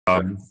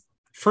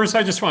First,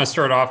 I just want to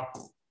start off,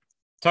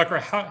 Tucker,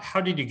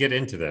 how did you get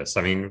into this?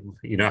 I mean,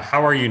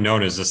 how are you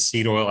known as a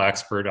seed oil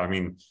expert? I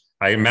mean,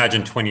 I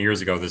imagine 20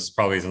 years ago, this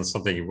probably isn't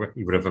something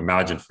you would have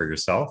imagined for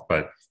yourself,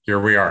 but here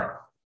we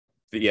are.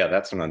 Yeah,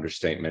 that's an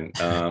understatement.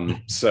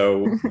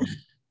 So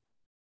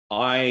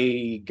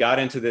I got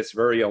into this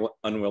very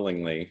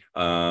unwillingly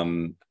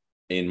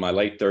in my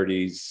late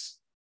 30s.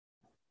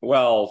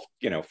 Well,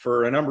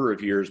 for a number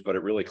of years, but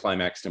it really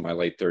climaxed in my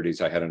late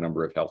 30s. I had a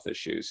number of health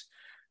issues,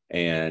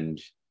 and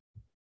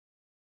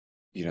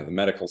the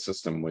medical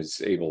system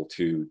was able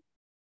to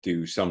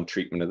do some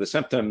treatment of the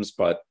symptoms,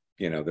 but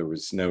there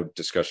was no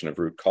discussion of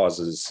root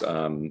causes.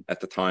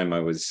 At the time,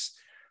 I was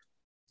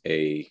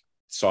a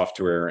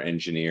software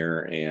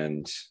engineer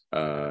and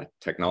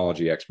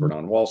technology expert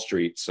on Wall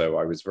Street, so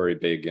I was very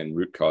big in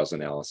root cause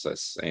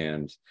analysis.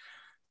 And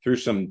through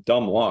some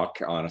dumb luck,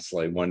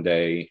 honestly, one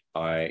day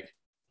I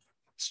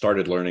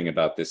started learning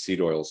about this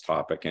seed oils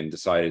topic and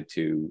decided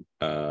to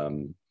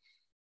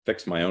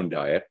fix my own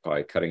diet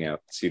by cutting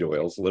out seed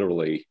oils,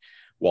 literally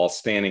while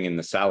standing in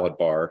the salad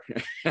bar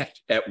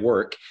at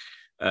work,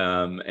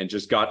 and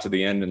just got to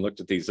the end and looked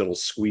at these little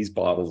squeeze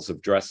bottles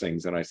of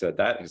dressings. And I said,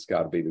 that has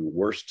got to be the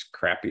worst,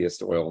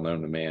 crappiest oil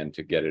known to man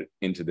to get it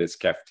into this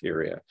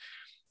cafeteria.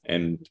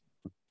 And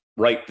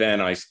right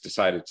then I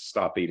decided to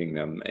stop eating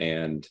them.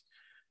 And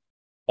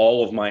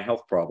all of my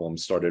health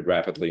problems started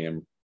rapidly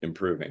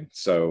improving.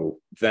 So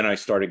then I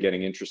started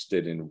getting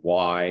interested in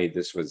why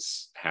this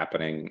was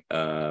happening,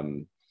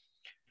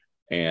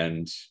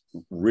 and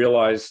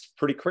realized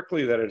pretty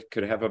quickly that it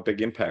could have a big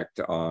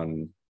impact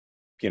on,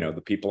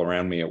 the people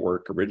around me at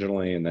work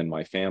originally, and then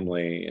my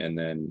family. And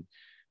then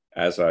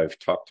as I've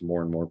talked to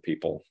more and more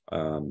people,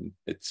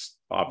 it's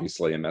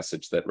obviously a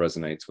message that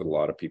resonates with a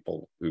lot of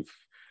people who've,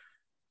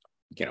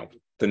 the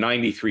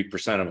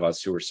 93% of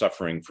us who are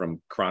suffering from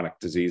chronic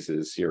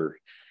diseases here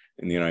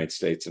in the United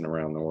States and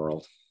around the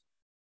world.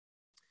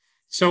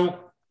 So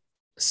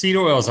seed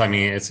oils, I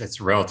mean, it's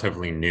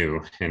relatively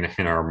new in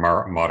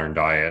our modern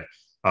diet.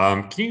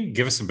 Can you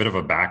give us a bit of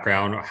a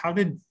background? How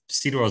did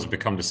seed oils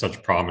become to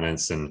such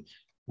prominence, and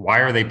why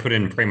are they put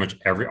in pretty much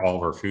all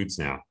of our foods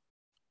now?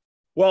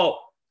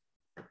 Well,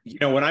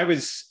 when I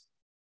was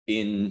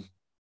in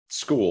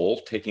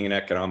school taking an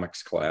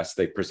economics class,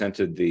 they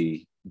presented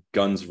the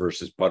guns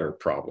versus butter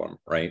problem,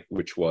 right?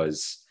 Which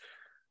was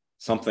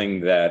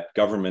something that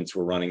governments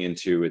were running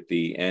into at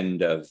the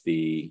end of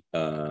the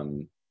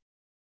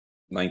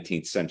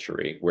 19th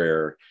century,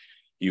 where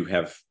you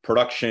have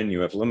production, you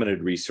have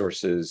limited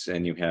resources,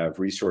 and you have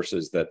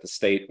resources that the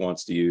state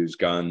wants to use,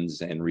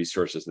 guns, and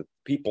resources that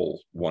people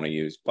want to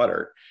use,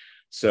 butter.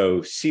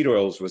 So seed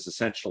oils was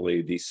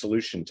essentially the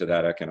solution to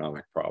that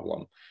economic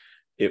problem.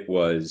 It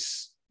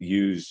was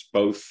used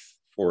both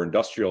for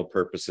industrial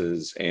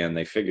purposes, and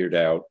they figured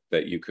out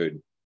that you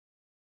could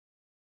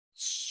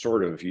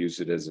sort of use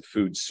it as a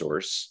food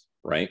source,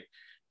 right?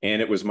 And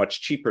it was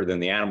much cheaper than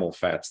the animal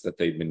fats that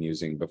they'd been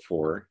using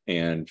before,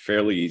 and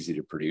fairly easy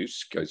to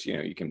produce because,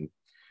 you can,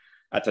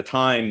 at the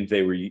time,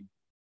 they were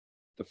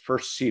the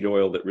first seed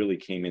oil that really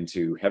came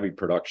into heavy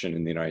production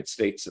in the United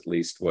States, at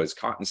least, was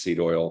cottonseed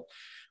oil,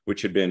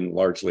 which had been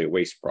largely a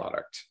waste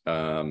product.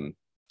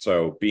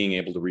 So being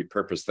able to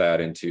repurpose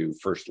that into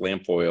first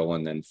lamp oil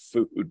and then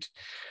food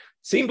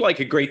seemed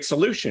like a great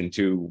solution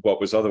to what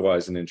was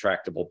otherwise an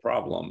intractable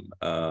problem.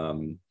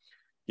 Then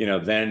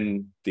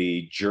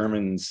the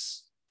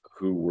Germans,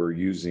 who were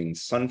using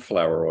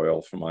sunflower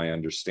oil, from my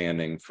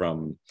understanding,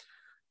 from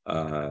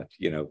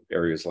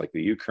areas like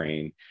the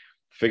Ukraine,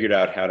 figured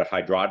out how to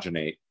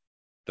hydrogenate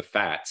the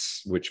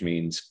fats, which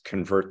means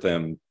convert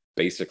them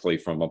basically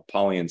from a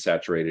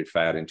polyunsaturated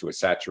fat into a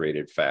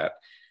saturated fat.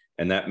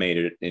 And that made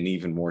it an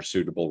even more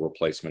suitable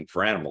replacement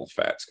for animal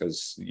fats,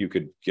 because you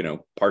could,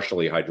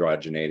 partially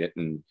hydrogenate it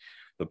and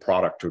the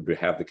product would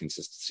have the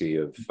consistency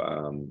of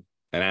an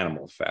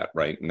animal fat,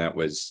 right? And that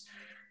was,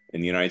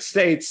 in the United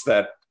States,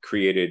 that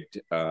created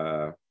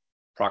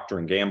Procter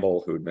and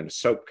Gamble, who had been a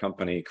soap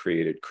company,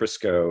 created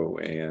Crisco,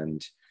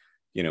 and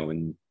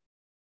in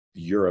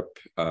Europe,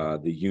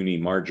 the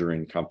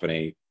Unimargarine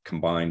company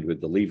combined with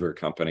the Lever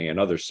company,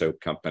 another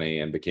soap company,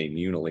 and became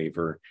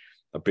Unilever,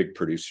 a big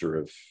producer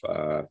of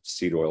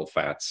seed oil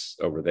fats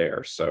over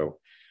there. So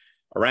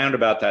around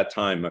about that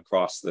time,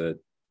 across the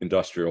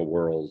industrial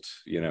world,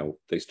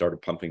 they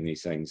started pumping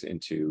these things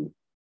into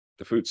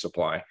the food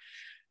supply,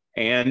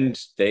 and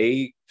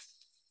they,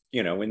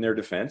 in their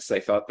defense,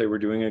 they thought they were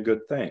doing a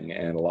good thing.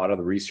 And a lot of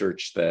the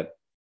research that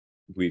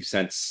we've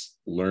since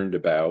learned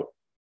about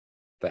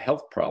the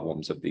health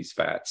problems of these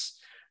fats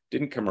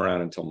didn't come around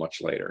until much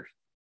later.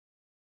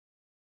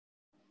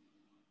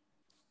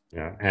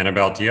 Yeah.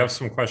 Annabelle, do you have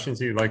some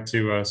questions you'd like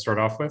to start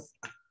off with?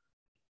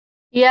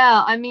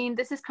 Yeah, I mean,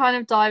 this is kind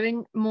of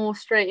diving more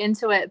straight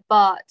into it,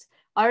 but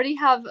I already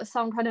have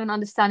some kind of an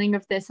understanding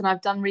of this and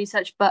I've done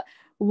research, but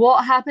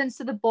what happens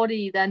to the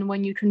body then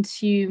when you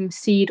consume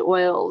seed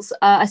oils,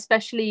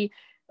 especially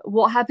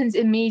what happens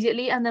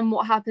immediately, and then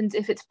what happens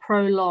if it's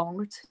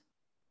prolonged?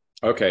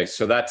 Okay,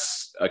 so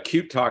that's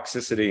acute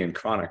toxicity and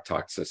chronic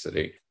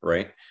toxicity,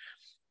 right?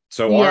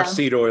 So are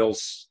seed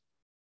oils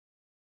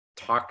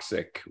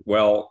toxic?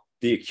 Well,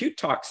 the acute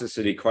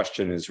toxicity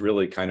question is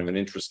really kind of an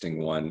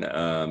interesting one.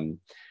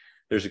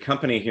 There's a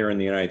company here in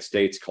the United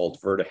States called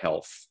Virta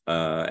Health,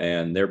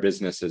 and their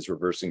business is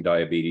reversing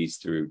diabetes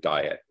through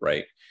diet,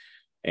 right?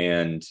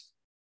 And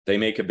they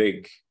make a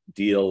big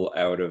deal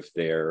out of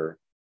their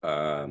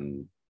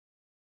low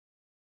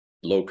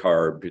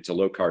carb, it's a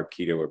low carb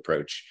keto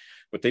approach.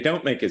 What they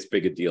don't make as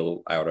big a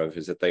deal out of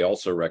is that they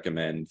also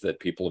recommend that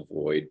people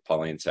avoid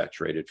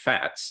polyunsaturated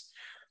fats.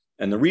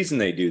 And the reason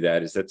they do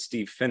that is that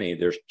Steve Phinney,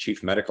 their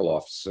chief medical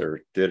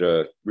officer, did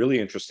a really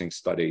interesting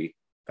study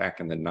back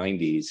in the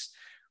 90s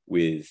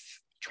with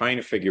trying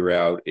to figure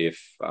out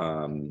if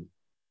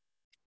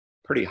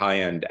pretty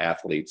high-end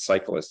athletes,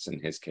 cyclists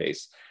in his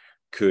case,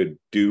 could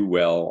do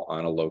well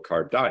on a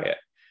low-carb diet.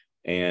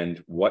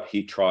 And what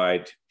he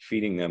tried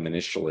feeding them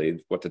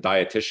initially, what the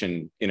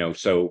dietitian,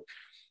 so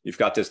you've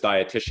got this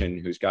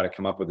dietitian who's got to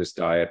come up with this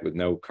diet with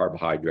no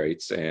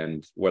carbohydrates,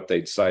 and what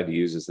they decided to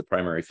use as the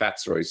primary fat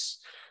source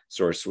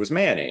was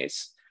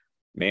mayonnaise.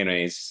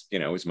 Mayonnaise,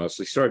 is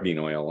mostly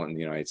soybean oil in the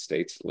United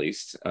States, at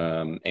least.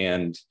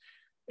 And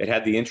it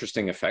had the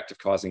interesting effect of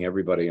causing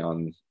everybody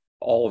on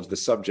all of the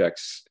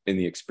subjects in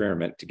the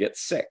experiment to get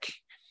sick,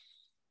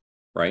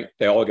 right?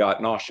 They all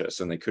got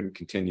nauseous and they couldn't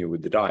continue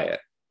with the diet.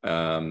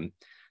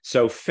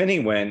 So Phinney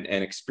went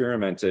and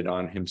experimented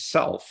on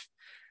himself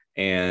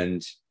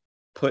and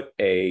put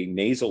a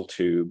nasal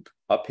tube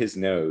up his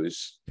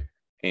nose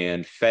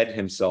and fed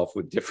himself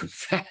with different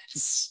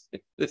fats.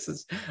 This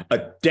is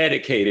a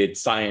dedicated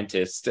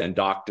scientist and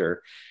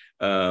doctor.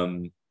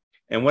 And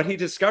what he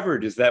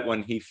discovered is that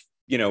when he,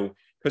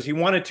 because he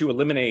wanted to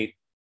eliminate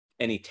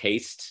any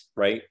taste,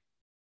 right,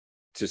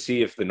 to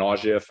see if the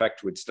nausea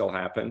effect would still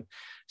happen.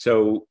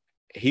 So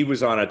he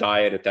was on a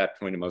diet at that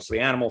point of mostly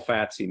animal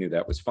fats. He knew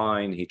that was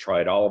fine. He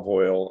tried olive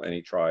oil and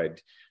he tried,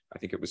 I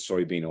think it was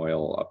soybean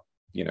oil up,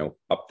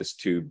 up this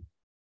tube,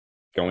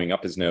 going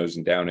up his nose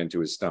and down into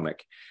his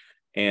stomach.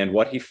 And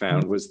what he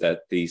found was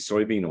that the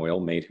soybean oil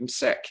made him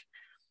sick.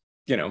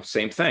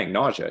 Same thing,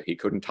 nausea. He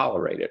couldn't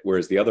tolerate it,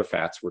 whereas the other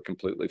fats were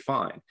completely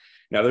fine.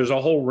 Now, there's a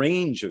whole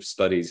range of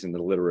studies in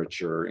the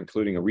literature,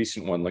 including a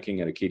recent one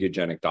looking at a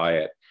ketogenic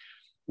diet,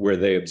 where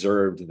they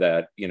observed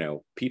that,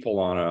 people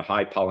on a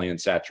high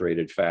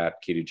polyunsaturated fat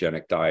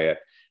ketogenic diet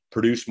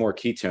produce more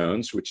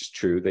ketones, which is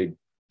true.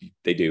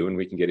 They do, and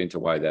we can get into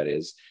why that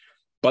is.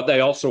 But they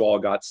also all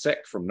got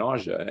sick from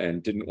nausea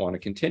and didn't want to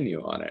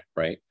continue on it,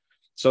 right?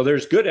 So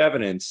there's good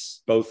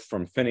evidence, both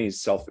from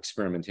Phinney's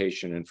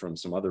self-experimentation and from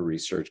some other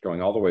research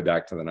going all the way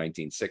back to the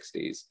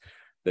 1960s,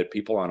 that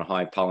people on a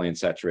high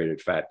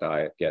polyunsaturated fat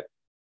diet get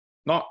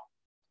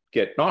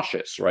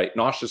nauseous, right?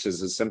 Nauseous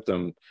is a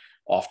symptom,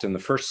 often the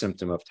first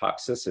symptom of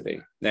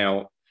toxicity.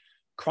 Now,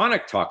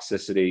 chronic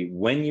toxicity,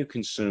 when you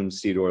consume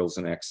seed oils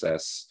in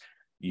excess,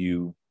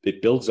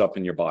 it builds up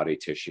in your body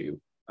tissue.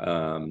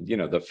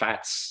 The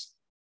fats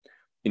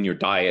in your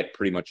diet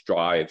pretty much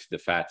drive the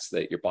fats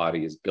that your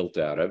body is built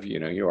out of.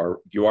 You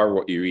are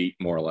what you eat,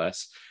 more or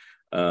less.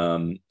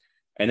 And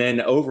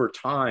then over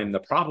time, the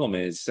problem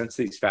is, since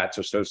these fats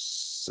are so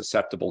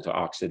susceptible to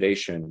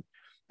oxidation,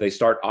 they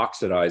start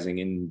oxidizing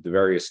in the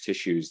various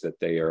tissues that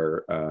they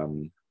are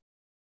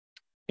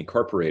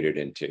incorporated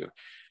into.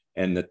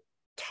 And the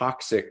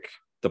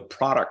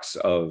products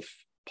of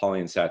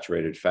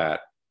polyunsaturated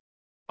fat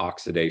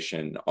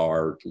oxidation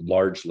are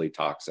largely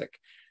toxic.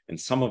 And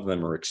some of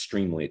them are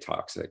extremely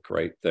toxic,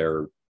 right?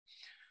 They're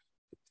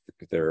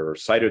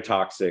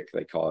cytotoxic,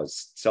 they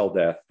cause cell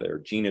death, they're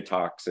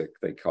genotoxic,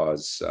 they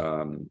cause,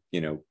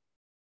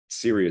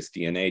 serious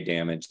DNA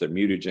damage, they're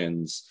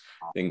mutagens,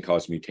 they can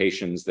cause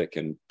mutations that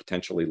can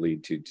potentially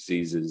lead to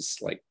diseases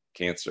like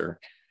cancer.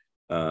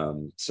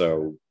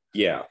 So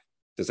yeah,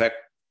 does that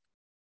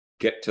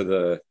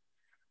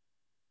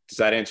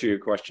answer your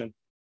question?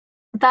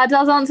 That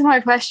does answer my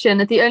question.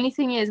 The only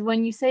thing is,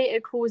 when you say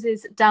it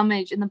causes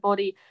damage in the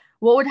body,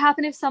 what would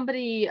happen if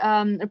somebody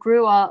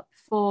grew up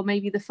for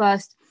maybe the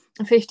first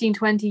 15,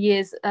 20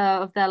 years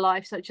of their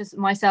life, such as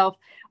myself,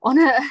 on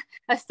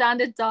a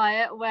standard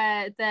diet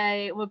where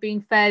they were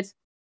being fed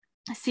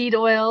seed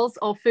oils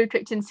or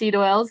food-cooked in seed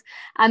oils,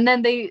 and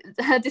then they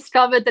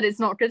discovered that it's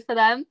not good for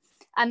them,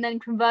 and then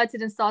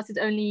converted and started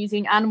only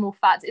using animal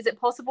fats? Is it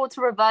possible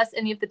to reverse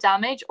any of the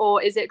damage,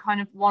 or is it kind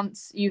of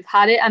once you've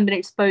had it and been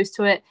exposed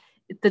to it,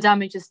 the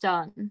damage is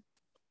done?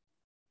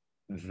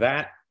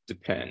 That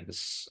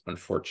depends,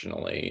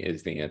 unfortunately,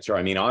 is the answer.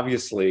 I mean,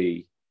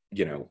 obviously,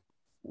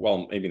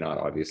 well, maybe not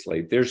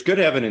obviously. There's good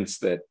evidence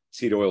that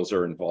seed oils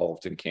are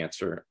involved in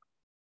cancer.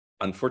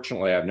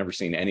 Unfortunately, I've never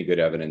seen any good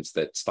evidence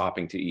that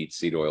stopping to eat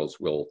seed oils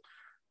will,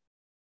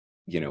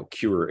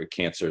 cure a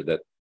cancer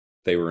that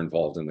they were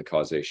involved in the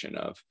causation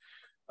of.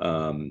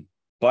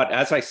 But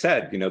as I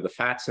said, the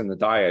fats in the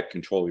diet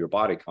control your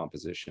body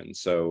composition.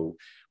 So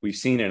we've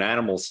seen in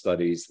animal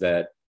studies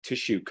that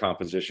tissue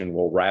composition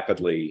will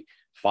rapidly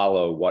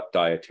follow what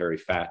dietary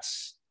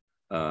fats,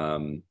 but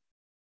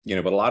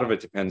a lot of it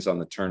depends on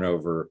the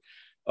turnover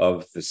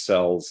of the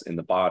cells in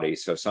the body.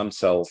 So some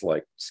cells,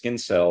 like skin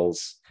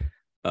cells,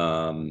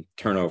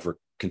 turnover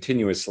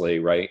continuously,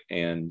 right?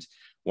 And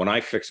when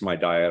I fixed my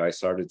diet, I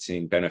started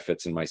seeing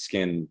benefits in my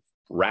skin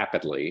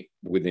rapidly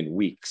within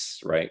weeks,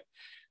 right?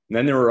 And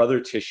then there were other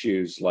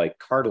tissues like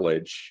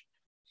cartilage.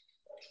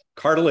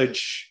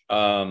 Cartilage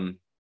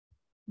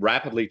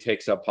rapidly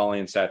takes up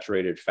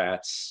polyunsaturated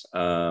fats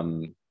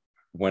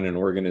when an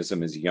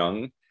organism is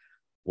young.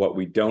 What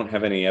we don't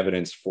have any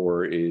evidence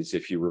for is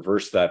if you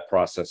reverse that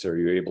process, are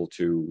you able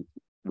to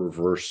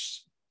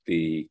reverse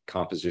the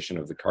composition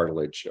of the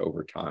cartilage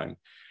over time?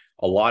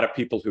 A lot of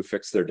people who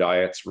fix their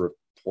diets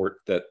report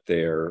that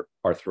their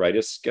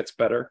arthritis gets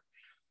better.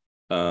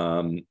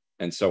 And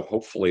so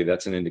hopefully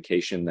that's an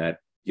indication that,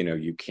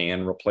 you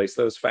can replace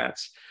those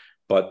fats.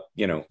 But,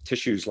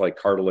 tissues like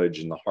cartilage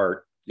and the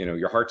heart,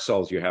 your heart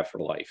cells you have for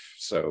life.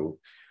 So,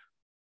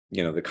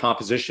 the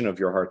composition of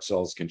your heart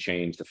cells can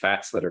change, the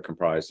fats that are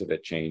comprised of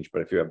it change,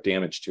 but if you have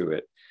damage to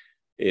it,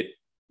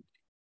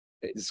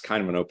 it's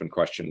kind of an open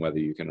question whether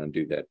you can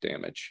undo that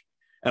damage.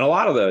 And a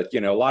lot of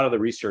the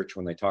research,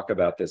 when they talk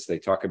about this, they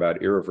talk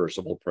about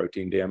irreversible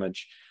protein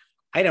damage.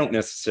 I don't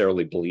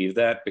necessarily believe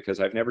that, because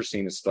I've never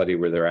seen a study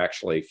where they're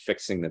actually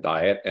fixing the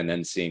diet and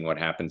then seeing what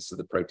happens to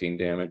the protein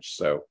damage.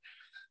 So,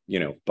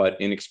 but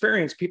in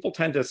experience, people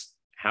tend to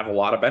have a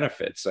lot of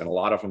benefits, and a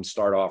lot of them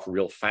start off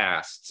real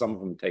fast. Some of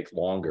them take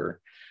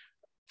longer.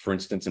 For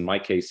instance, in my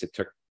case, it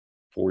took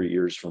 4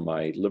 years for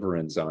my liver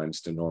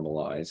enzymes to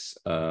normalize.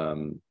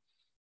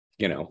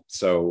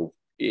 So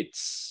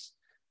it's,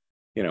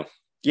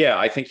 yeah,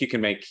 I think you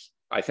can make,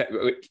 let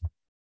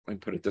me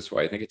put it this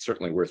way, I think it's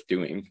certainly worth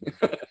doing.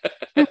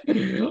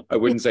 I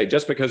wouldn't say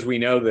just because we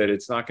know that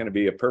it's not going to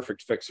be a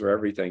perfect fix for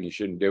everything, you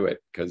shouldn't do it,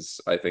 because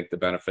I think the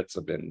benefits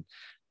have been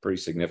pretty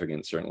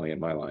significant, certainly in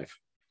my life.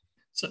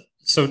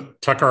 So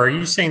Tucker, are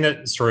you saying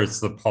that sort of it's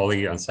the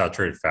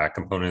polyunsaturated fat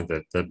component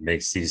that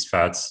makes these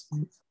fats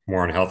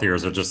more unhealthy, or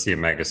is it just the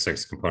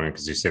omega-6 component?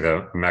 Because you say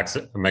the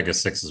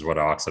omega-6 is what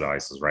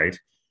oxidizes, right?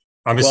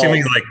 I'm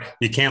assuming like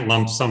you can't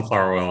lump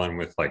sunflower oil in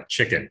with like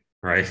chicken,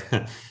 right?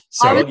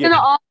 So I was going to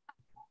ask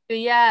you,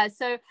 yeah.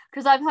 So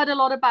because I've heard a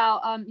lot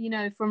about,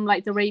 from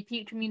like the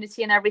repeat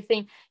community and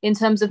everything, in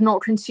terms of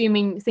not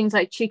consuming things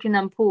like chicken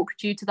and pork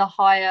due to the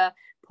higher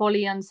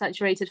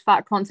polyunsaturated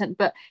fat content.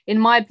 But in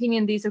my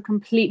opinion, these are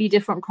completely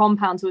different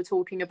compounds we're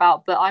talking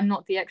about. But I'm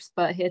not the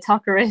expert here.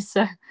 Tucker is.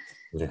 So.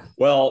 Yeah.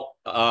 Well,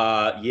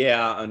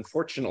 yeah.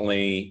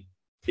 Unfortunately,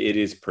 it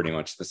is pretty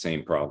much the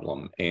same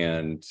problem.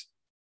 And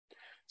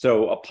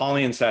so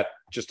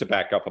just to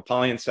back up, a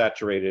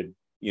polyunsaturated,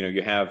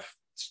 you have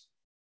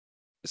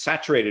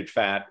saturated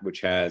fat,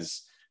 which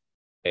has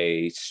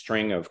a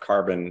string of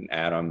carbon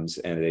atoms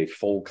and a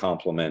full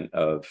complement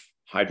of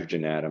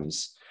hydrogen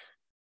atoms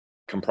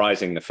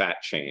comprising the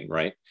fat chain,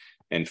 right?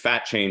 And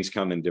fat chains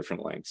come in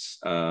different lengths.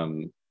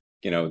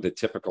 The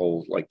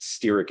typical like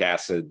stearic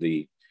acid,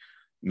 the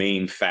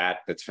main fat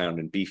that's found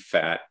in beef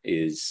fat,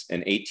 is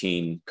an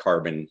 18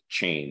 carbon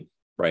chain,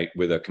 right?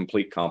 With a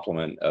complete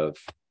complement of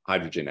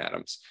hydrogen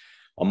atoms.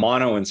 A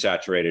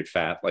monounsaturated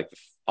fat, like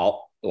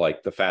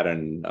the fat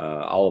in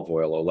olive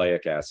oil,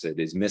 oleic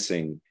acid, is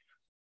missing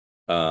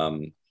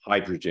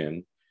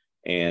hydrogen,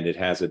 and it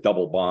has a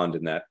double bond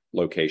in that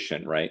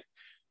location, right?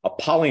 A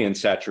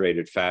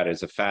polyunsaturated fat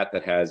is a fat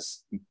that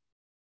has,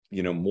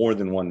 more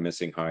than one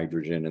missing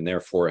hydrogen, and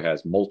therefore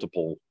has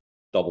multiple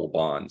double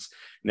bonds.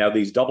 Now,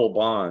 these double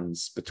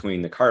bonds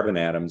between the carbon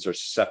atoms are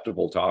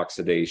susceptible to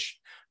oxidation,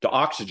 to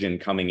oxygen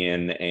coming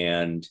in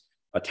and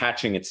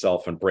attaching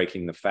itself and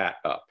breaking the fat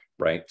up,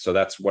 right? So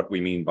that's what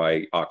we mean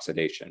by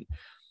oxidation.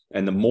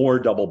 And the more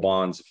double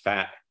bonds a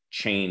fat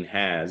chain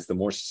has, the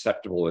more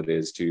susceptible it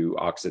is to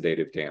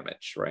oxidative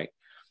damage, right?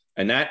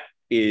 And that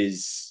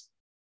is,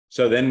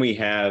 so then we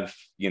have,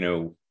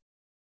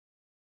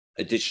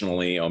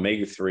 additionally,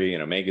 omega-3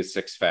 and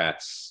omega-6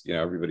 fats.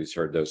 Everybody's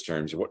heard those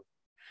terms.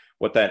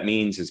 What that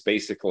means is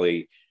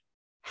basically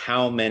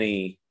how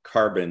many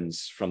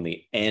carbons from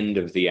the end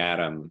of the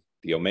atom,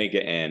 the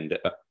omega end,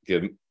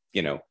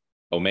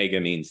 omega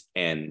means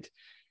end.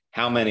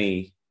 How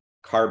many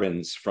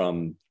carbons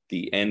from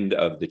the end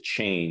of the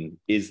chain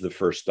is the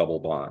first double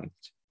bond,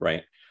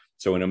 right?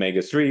 So in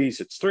omega-3s,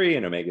 it's 3,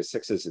 and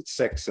omega-6s, it's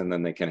 6, and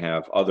then they can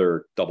have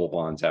other double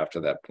bonds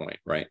after that point,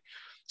 right?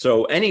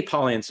 So any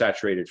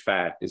polyunsaturated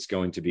fat is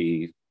going to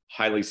be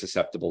highly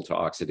susceptible to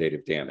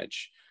oxidative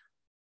damage.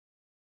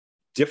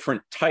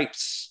 Different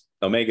types,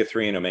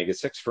 omega-3 and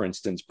omega-6, for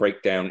instance,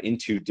 break down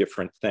into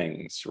different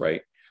things,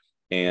 right?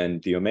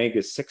 And the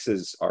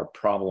omega-6s are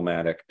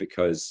problematic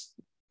because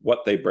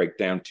what they break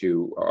down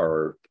to,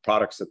 are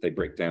products that they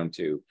break down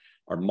to,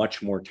 are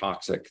much more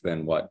toxic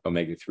than what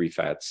omega-3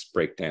 fats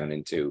break down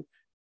into.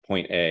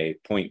 Point A.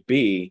 Point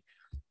B,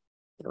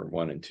 or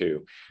 1 and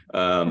 2.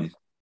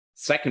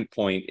 Second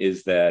point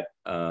is that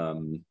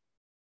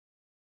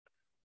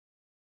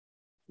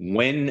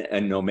when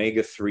an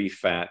omega-3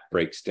 fat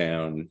breaks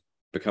down,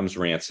 becomes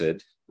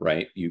rancid,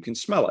 right? You can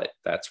smell it.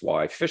 That's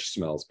why fish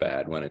smells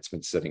bad when it's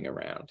been sitting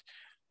around.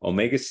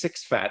 Omega-6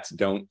 fats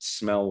don't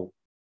smell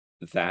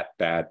that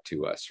bad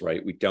to us,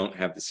 right? We don't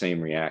have the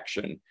same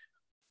reaction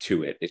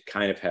to it. It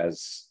kind of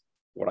has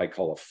what I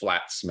call a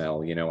flat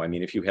smell. You know, I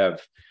mean, if you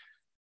have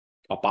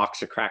a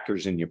box of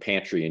crackers in your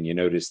pantry and you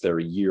notice they're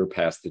a year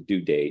past the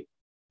due date,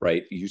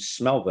 right? You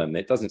smell them.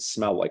 It doesn't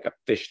smell like a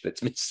fish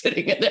that's been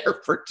sitting in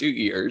there for 2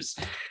 years.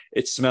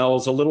 It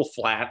smells a little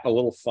flat, a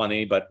little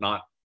funny, but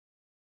not,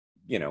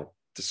 you know,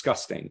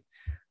 disgusting.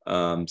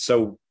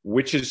 So,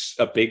 which is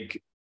a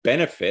big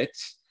benefit,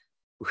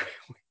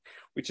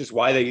 which is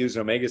why they use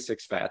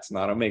omega-6 fats,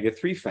 not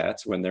omega-3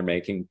 fats, when they're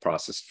making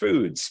processed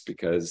foods,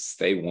 because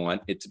they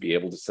want it to be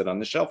able to sit on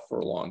the shelf for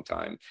a long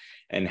time.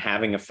 And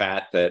having a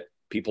fat that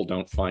people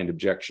don't find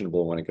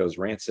objectionable when it goes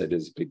rancid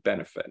is a big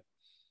benefit,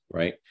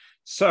 right?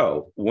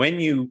 So when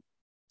you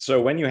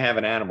have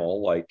an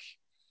animal like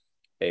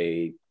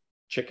a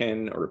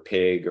chicken or a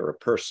pig or a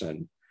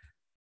person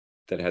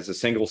that has a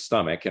single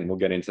stomach, and we'll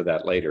get into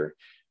that later,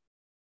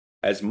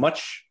 as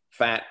much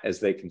fat as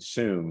they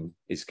consume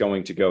is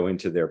going to go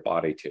into their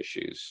body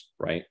tissues,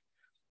 right?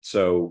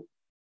 So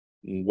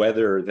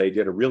whether they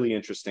did a really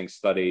interesting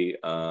study,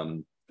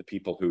 the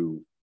people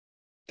who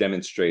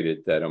demonstrated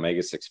that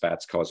omega-6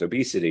 fats cause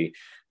obesity,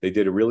 they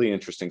did a really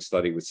interesting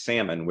study with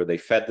salmon where they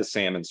fed the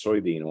salmon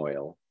soybean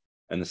oil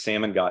and the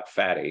salmon got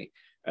fatty,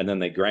 and then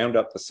they ground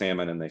up the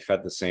salmon and they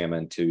fed the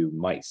salmon to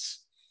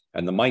mice,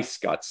 and the mice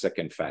got sick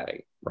and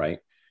fatty, right?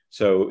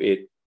 So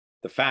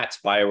the fats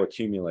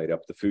bioaccumulate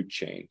up the food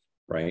chain,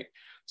 right?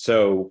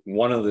 So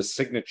one of the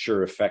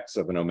signature effects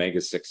of an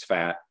omega-6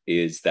 fat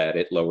is that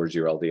it lowers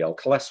your LDL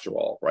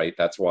cholesterol, right?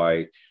 That's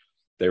why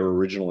they were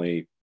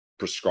originally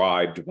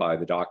prescribed by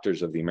the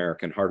doctors of the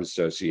American Heart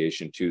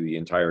Association to the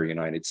entire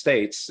United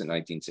States in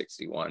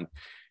 1961,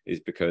 is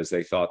because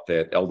they thought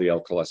that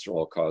LDL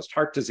cholesterol caused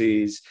heart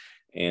disease.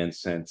 And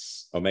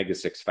since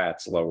omega-6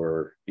 fats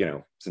lower, you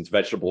know, since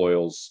vegetable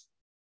oils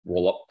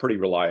will pretty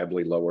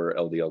reliably lower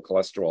LDL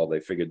cholesterol,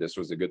 they figured this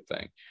was a good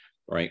thing,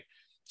 right?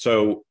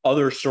 So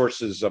other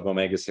sources of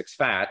omega-6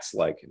 fats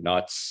like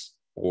nuts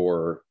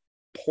or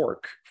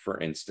pork, for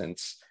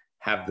instance,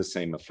 have the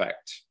same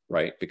effect,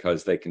 right?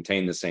 Because they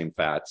contain the same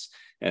fats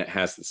and it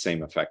has the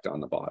same effect on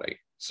the body.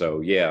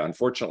 So yeah,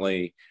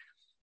 unfortunately,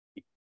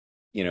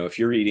 you know, if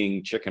you're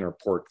eating chicken or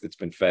pork that's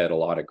been fed a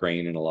lot of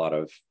grain and a lot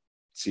of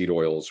seed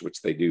oils,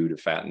 which they do to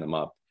fatten them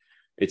up,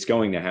 it's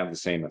going to have the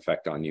same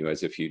effect on you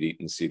as if you'd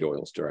eaten seed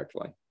oils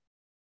directly.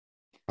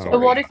 So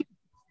what if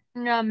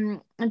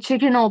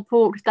chicken or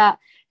pork that,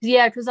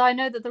 yeah, because I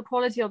know that the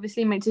quality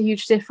obviously makes a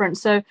huge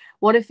difference. So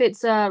what if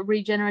it's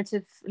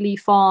regeneratively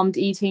farmed,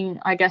 eating,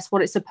 I guess,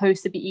 what it's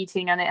supposed to be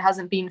eating, and it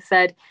hasn't been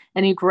fed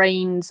any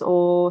grains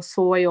or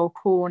soy or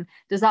corn?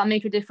 Does that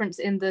make a difference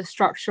in the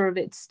structure of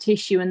its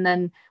tissue, and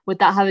then would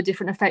that have a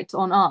different effect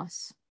on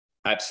us?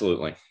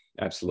 Absolutely.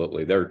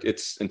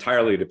 It's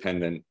entirely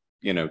dependent,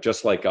 you know,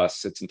 just like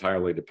us, it's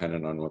entirely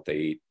dependent on what they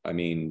eat. I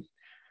mean,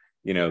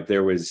 you know,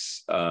 there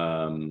was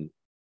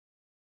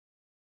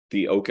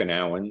the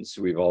Okinawans.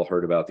 We've all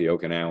heard about the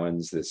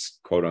Okinawans, this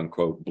quote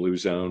unquote blue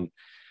zone.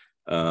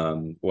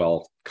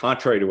 Well,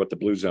 contrary to what the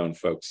blue zone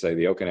folks say,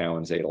 the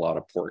Okinawans ate a lot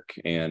of pork.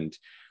 And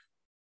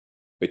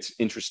it's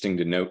interesting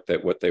to note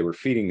that what they were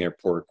feeding their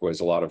pork was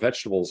a lot of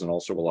vegetables and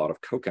also a lot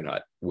of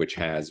coconut, which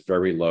has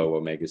very low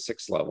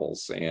omega-6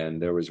 levels.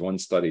 And there was one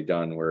study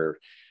done where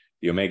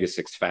the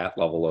omega-6 fat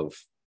level of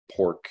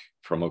pork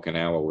from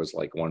Okinawa was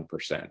like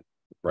 1%.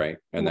 Right.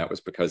 And that was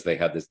because they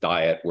had this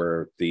diet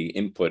where the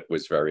input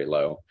was very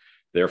low.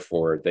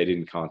 Therefore, they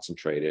didn't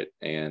concentrate it.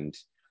 And,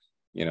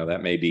 you know,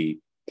 that may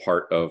be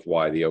part of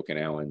why the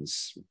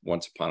Okinawans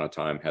once upon a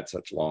time had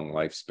such long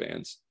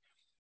lifespans.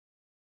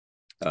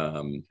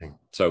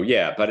 So,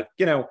 yeah, but,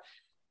 you know,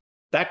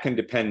 that can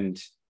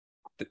depend,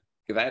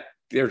 that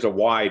there's a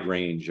wide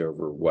range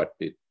over what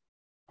it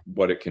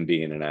can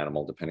be in an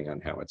animal, depending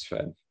on how it's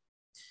fed.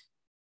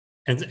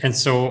 And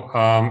so,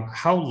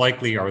 how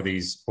likely are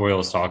these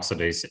oils to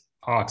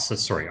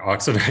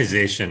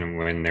oxidization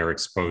when they're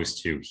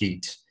exposed to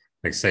heat?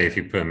 Like, say, if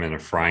you put them in a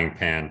frying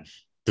pan,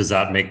 does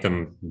that make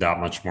them that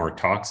much more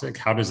toxic?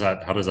 How does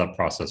that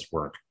process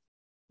work?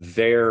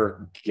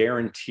 They're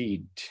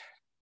guaranteed.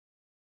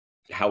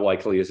 How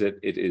likely is it?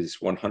 It is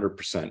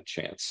 100%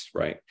 chance,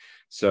 right?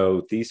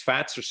 So these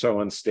fats are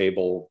so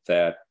unstable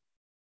that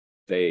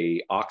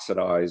they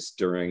oxidize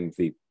during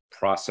the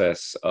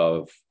process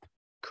of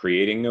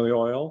creating the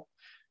oil.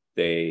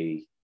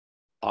 They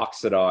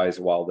oxidize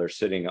while they're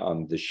sitting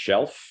on the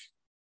shelf,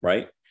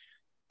 right?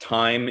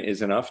 Time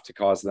is enough to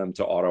cause them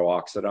to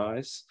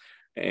auto-oxidize.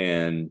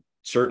 And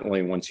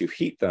certainly once you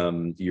heat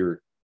them,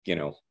 you're, you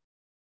know,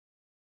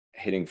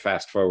 hitting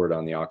fast forward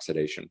on the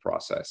oxidation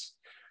process.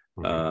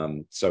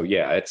 Mm-hmm. So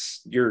yeah,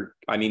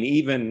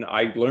 even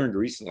I learned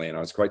recently, and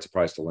I was quite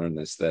surprised to learn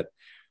this, that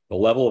the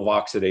level of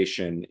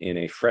oxidation in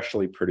a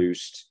freshly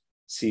produced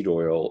seed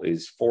oil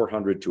is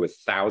 400 to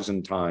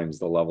 1,000 times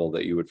the level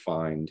that you would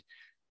find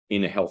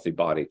in a healthy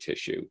body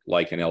tissue,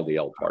 like an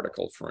LDL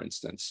particle, for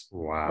instance.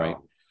 Wow. Right.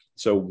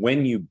 So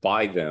when you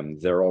buy them,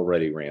 they're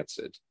already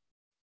rancid.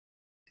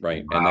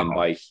 Right. Wow. And then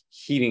by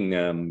heating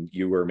them,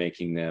 you are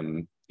making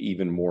them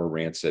even more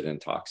rancid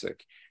and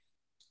toxic.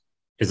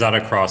 Is that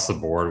across the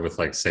board with,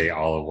 like, say,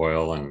 olive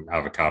oil and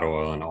avocado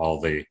oil and all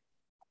the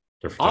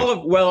different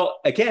types? Well,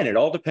 again, it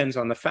all depends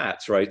on the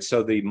fats, right?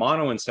 So the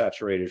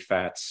monounsaturated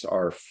fats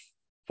are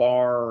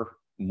far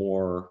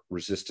more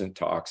resistant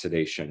to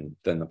oxidation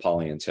than the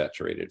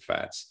polyunsaturated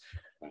fats.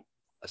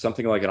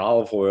 Something like an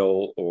olive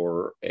oil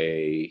or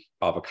a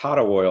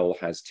avocado oil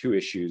has two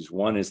issues.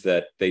 One is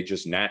that they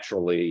just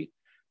naturally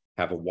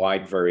have a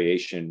wide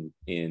variation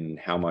in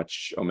how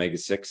much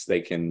omega-6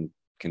 they can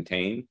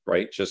contain,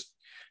 right? Just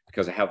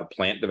because of how the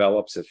plant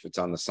develops, if it's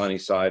on the sunny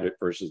side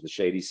versus the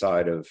shady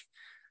side of,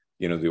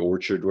 the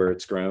orchard where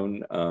it's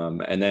grown.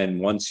 And then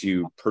once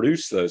you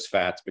produce those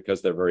fats,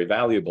 because they're very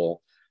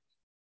valuable,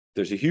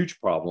 there's a huge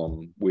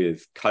problem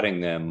with cutting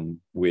them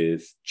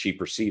with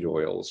cheaper seed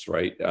oils,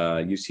 right?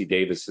 UC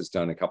Davis has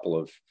done a couple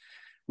of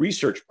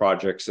research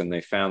projects, and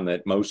they found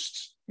that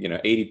most,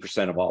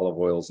 80% of olive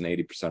oils and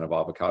 80% of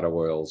avocado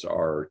oils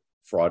are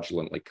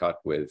fraudulently cut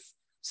with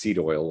seed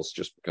oils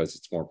just because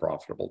it's more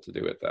profitable to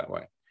do it that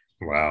way.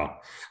 Wow.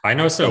 I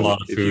know so a lot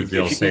of foods,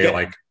 they'll say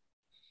like,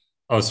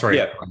 oh, sorry.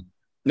 Yeah.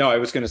 No, I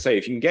was going to say,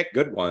 if you can get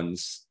good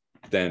ones,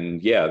 then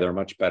yeah, they're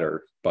much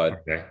better,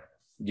 but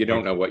you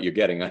don't know what you're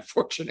getting,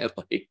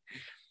 unfortunately.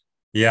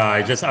 Yeah,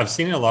 I've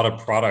seen a lot of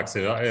products.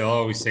 It'll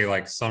always say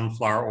like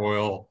sunflower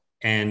oil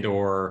and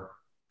or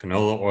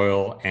canola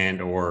oil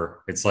and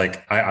or it's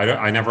like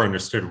I never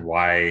understood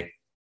why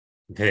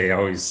they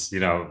always, they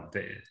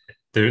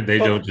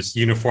don't just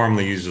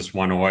uniformly use just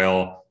one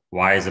oil.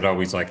 Why is it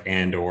always like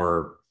and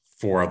or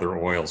four other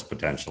oils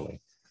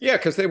potentially? Yeah,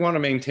 because they want to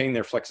maintain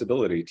their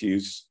flexibility to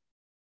use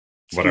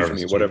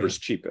whatever's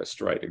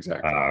cheapest, right?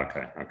 Exactly.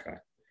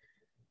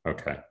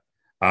 Okay.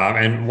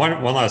 And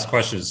one last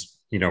question is,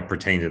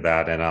 pertaining to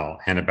that, and I'll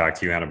hand it back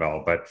to you,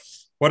 Annabelle. But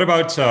what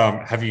about,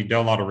 have you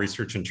done a lot of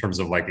research in terms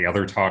of like the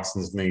other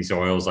toxins in these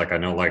oils? Like I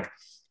know like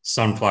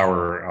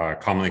sunflower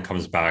commonly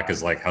comes back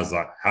as like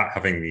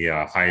having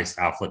the highest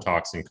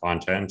aflatoxin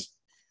content,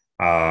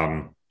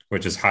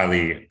 which is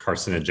highly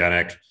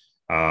carcinogenic.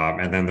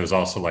 And then there's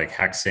also like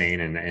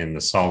hexane and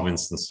the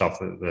solvents and stuff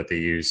that they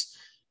use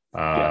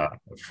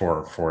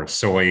for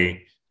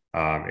soy.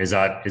 Is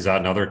that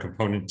another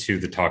component to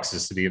the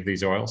toxicity of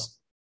these oils?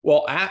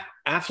 Well,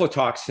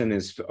 aflatoxin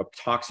is a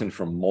toxin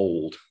from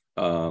mold.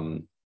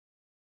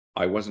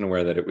 I wasn't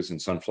aware that it was in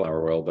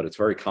sunflower oil, but it's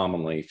very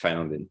commonly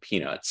found in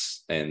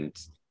peanuts and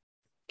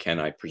can,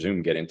 I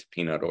presume, get into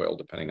peanut oil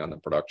depending on the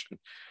production.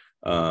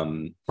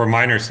 For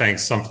minor saying,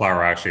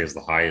 sunflower actually has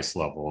the highest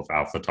level of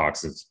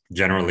aflatoxins,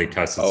 generally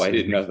tested. Oh, I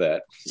didn't know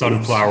that.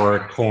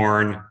 Sunflower,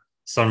 corn,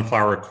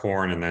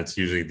 and that's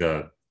usually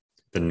the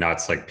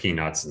nuts like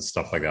peanuts and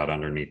stuff like that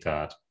underneath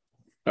that.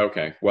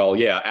 Okay. Well,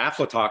 yeah,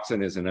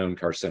 aflatoxin is a known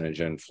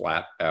carcinogen,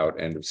 flat out,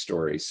 end of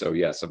story. So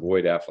yes,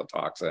 avoid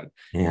aflatoxin.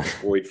 Yeah.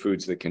 Avoid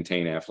foods that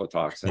contain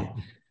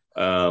aflatoxin.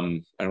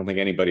 I don't think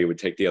anybody would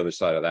take the other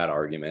side of that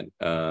argument.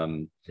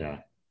 Hexane,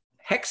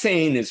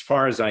 as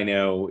far as I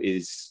know,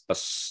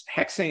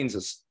 hexane's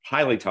is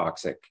highly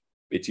toxic.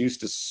 It's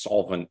used as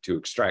solvent to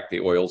extract the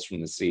oils from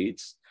the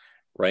seeds,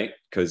 right?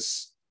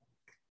 Because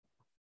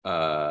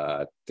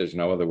there's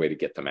no other way to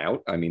get them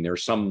out. I mean,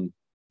 there's some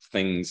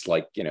things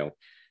like,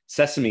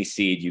 sesame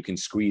seed, you can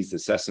squeeze the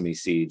sesame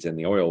seeds and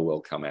the oil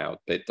will come out.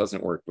 That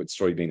doesn't work with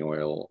soybean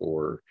oil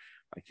or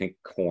I think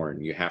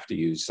corn. You have to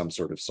use some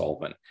sort of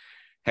solvent.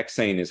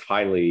 Hexane is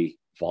highly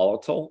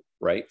volatile,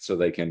 right? So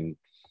they can,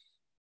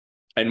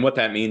 and what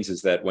that means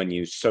is that when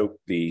you soak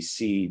the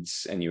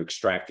seeds and you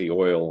extract the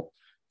oil,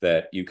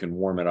 that you can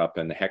warm it up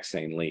and the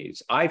hexane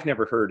leaves. I've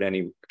never heard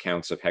any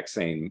accounts of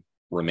hexane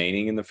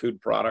remaining in the food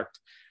product.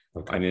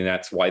 Okay. I mean,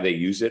 that's why they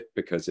use it,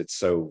 because it's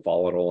so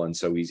volatile and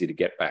so easy to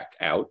get back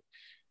out.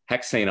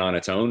 Hexane on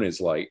its own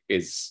is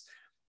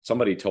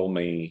somebody told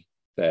me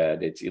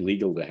that it's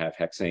illegal to have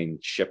hexane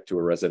shipped to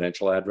a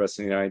residential address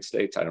in the United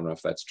States. I don't know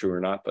if that's true or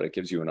not, but it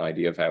gives you an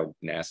idea of how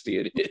nasty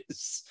it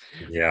is.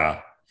 Yeah.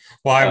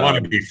 Well, I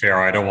want to be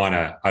fair. I don't want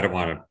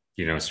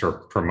to, sort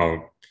of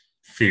promote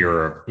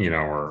fear, I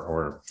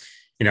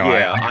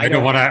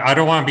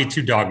don't want to be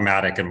too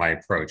dogmatic in my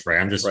approach, right?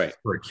 I'm just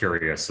very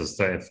curious as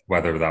to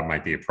whether that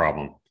might be a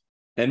problem.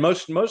 And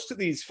most of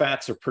these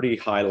fats are pretty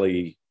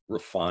highly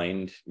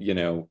refined,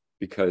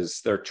 because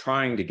they're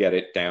trying to get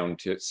it down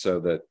to so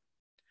that,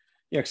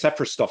 except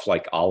for stuff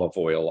like olive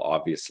oil,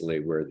 obviously,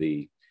 where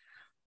the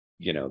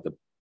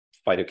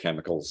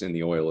phytochemicals in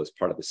the oil is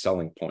part of the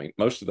selling point.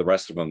 Most of the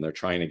rest of them, they're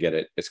trying to get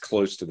it as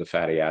close to the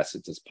fatty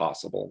acids as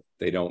possible.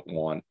 They don't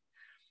want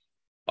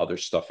other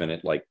stuff in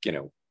it, like,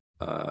 canola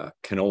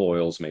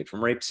oils made from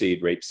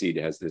rapeseed. Rapeseed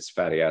has this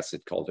fatty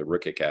acid called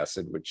erucic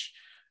acid, which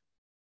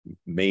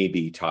may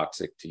be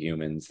toxic to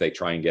humans. They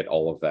try and get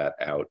all of that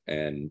out.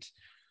 And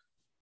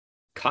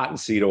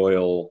cottonseed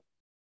oil,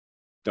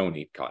 don't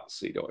eat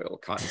cottonseed oil.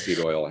 Cottonseed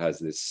oil has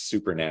this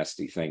super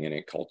nasty thing in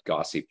it called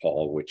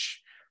gossypol,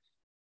 which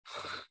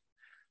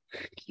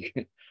you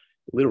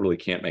literally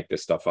can't make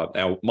this stuff up.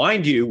 Now,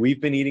 mind you, we've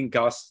been eating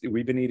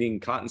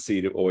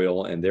cottonseed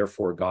oil and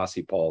therefore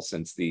gossypol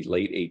since the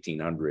late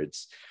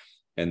 1800s.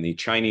 And the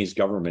Chinese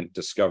government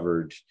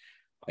discovered,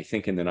 I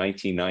think in the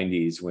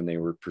 1990s, when they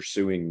were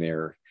pursuing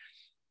their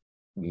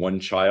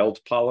one-child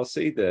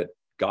policy, that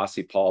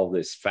gossypol,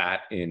 this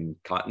fat in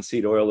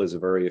cottonseed oil, is a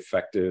very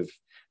effective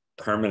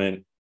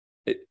permanent.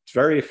 It's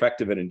very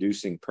effective at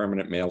inducing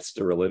permanent male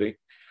sterility.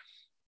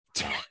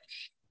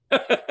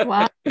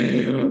 Wow.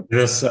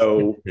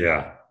 So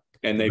yeah.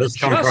 And they've This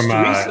come just from,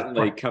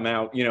 recently come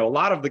out. You know, a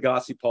lot of the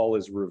gossypol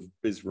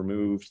is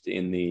removed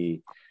in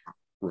the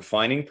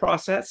refining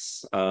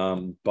process,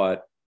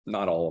 but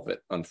not all of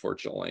it,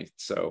 unfortunately.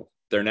 So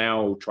they're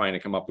now trying to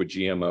come up with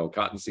GMO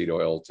cottonseed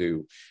oil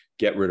to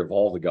get rid of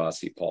all the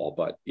gossypol.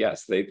 But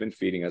yes, they've been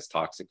feeding us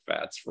toxic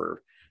fats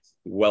for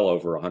well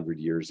over 100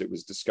 years. It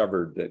was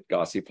discovered that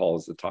gossypol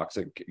is the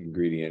toxic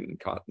ingredient in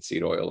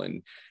cottonseed oil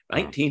in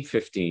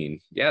 1915.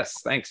 Yes,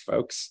 thanks,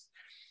 folks.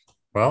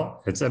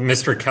 Well, it's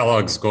Mr.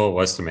 Kellogg's goal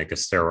was to make a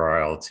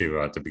sterile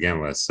to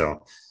begin with.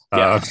 So,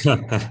 Yeah.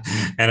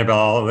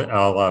 Annabelle,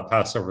 I'll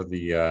pass over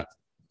the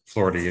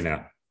floor to you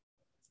now.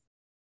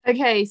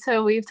 Okay,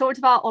 so we've talked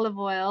about olive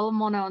oil,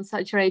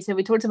 monounsaturated.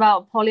 We talked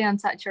about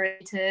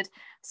polyunsaturated.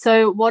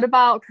 So what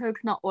about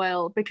coconut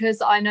oil?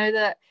 Because I know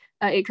that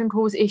it can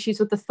cause issues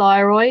with the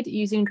thyroid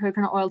using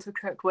coconut oil to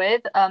cook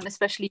with,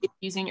 especially if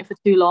using it for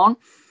too long.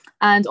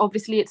 And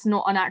obviously, it's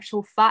not an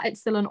actual fat;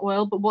 it's still an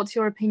oil. But what's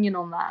your opinion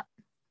on that?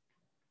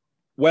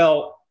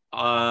 Well,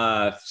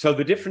 so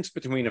the difference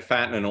between a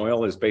fat and an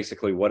oil is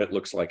basically what it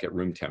looks like at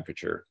room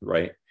temperature,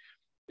 right?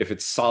 If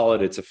it's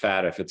solid, it's a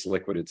fat. If it's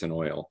liquid, it's an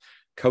oil.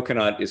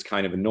 Coconut is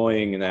kind of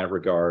annoying in that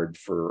regard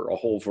for a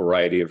whole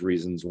variety of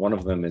reasons. One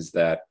of them is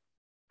that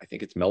I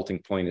think its melting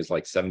point is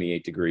like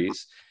 78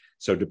 degrees.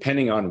 So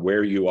depending on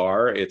where you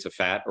are, it's a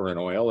fat or an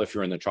oil. If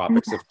you're in the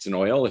tropics, if it's an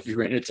oil. If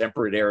you're in a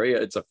temperate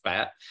area, it's a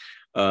fat.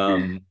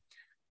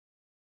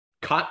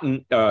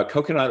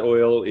 Coconut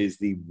oil is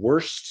the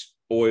worst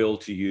oil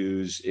to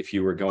use if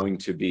you were going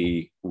to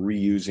be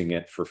reusing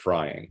it for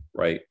frying,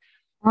 right?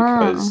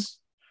 Because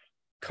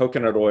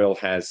coconut oil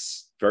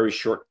has very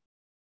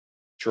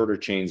shorter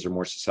chains, are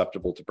more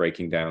susceptible to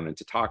breaking down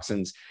into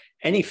toxins.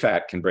 Any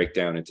fat can break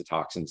down into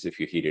toxins if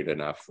you heat it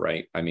enough,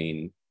 right? I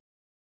mean,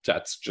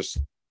 that's just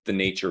the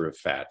nature of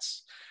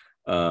fats.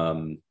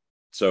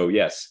 So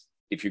yes,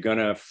 if you're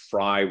gonna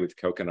fry with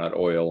coconut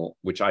oil,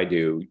 which I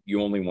do,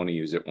 you only want to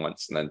use it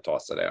once and then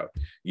toss it out.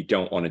 You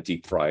don't want to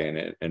deep fry in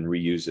it and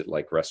reuse it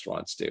like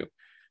restaurants do.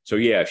 So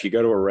yeah, if you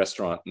go to a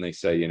restaurant and they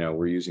say, you know,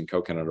 we're using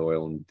coconut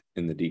oil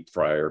in the deep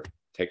fryer,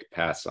 take a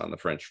pass on the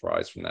French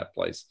fries from that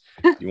place.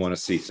 You want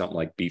to see something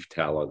like beef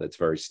tallow that's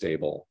very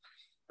stable,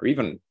 or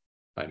even,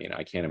 I mean,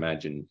 I can't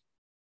imagine,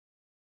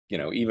 you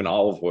know, even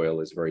olive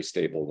oil is very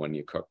stable when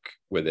you cook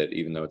with it,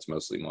 even though it's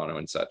mostly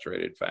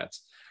monounsaturated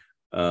fats.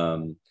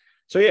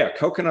 So yeah,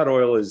 coconut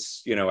oil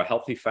is, you know, a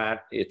healthy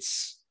fat.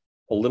 It's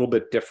a little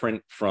bit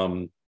different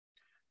from,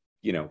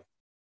 you know,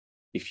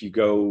 if you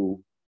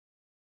go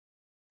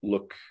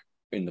look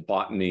in the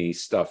botany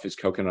stuff, is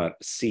coconut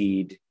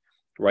seed,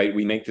 right?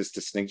 We make this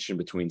distinction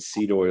between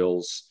seed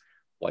oils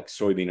like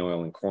soybean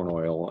oil and corn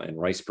oil and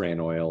rice bran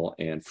oil,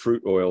 and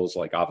fruit oils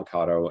like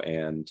avocado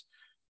and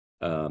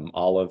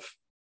olive.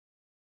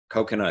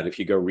 Coconut, if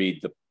you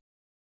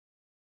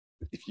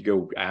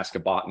go ask a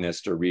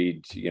botanist or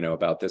read, you know,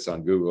 about this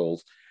on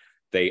Google,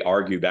 they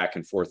argue back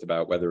and forth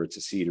about whether it's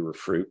a seed or a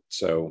fruit.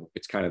 So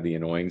it's kind of the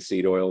annoying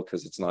seed oil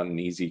because it's not an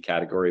easy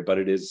category, but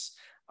it is,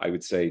 I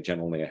would say,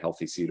 generally a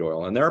healthy seed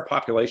oil. And there are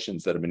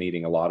populations that have been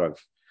eating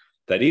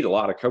that eat a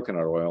lot of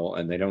coconut oil,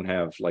 and they don't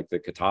have, like the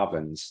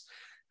Catawbans,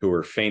 who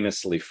are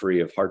famously free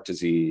of heart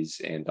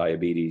disease and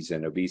diabetes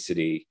and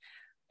obesity.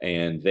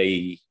 And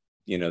they,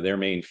 you know, their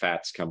main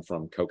fats come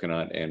from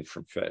coconut and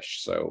from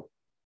fish. So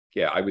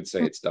yeah, I would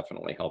say it's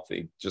definitely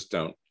healthy. Just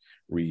don't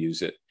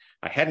reuse it.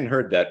 I hadn't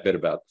heard that bit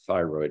about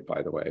thyroid,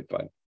 by the way,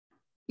 but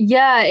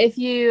yeah,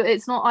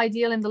 it's not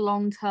ideal in the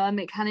long term.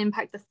 It can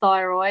impact the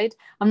thyroid.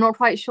 I'm not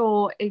quite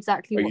sure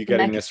exactly are what you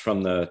getting this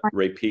from the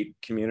Ray Peat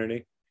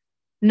community?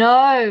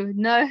 No,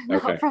 Okay.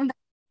 not from that.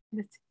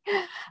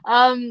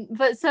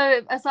 But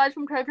so aside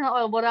from coconut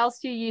oil, what else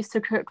do you use to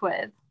cook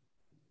with?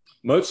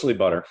 Mostly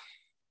butter.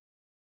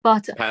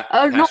 Butter.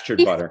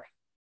 Pastured butter.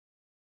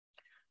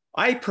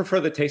 I prefer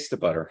the taste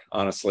of butter,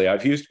 honestly.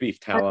 I've used beef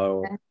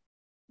tallow. Okay.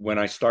 When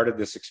I started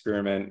this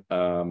experiment,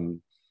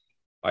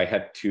 I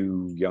had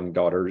 2 young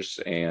daughters,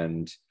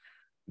 and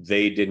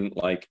they didn't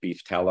like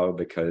beef tallow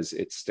because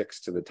it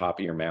sticks to the top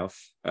of your mouth.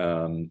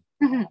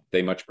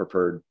 They much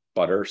preferred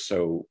butter.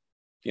 So,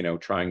 you know,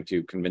 trying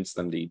to convince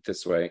them to eat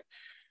this way.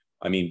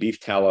 I mean, beef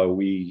tallow,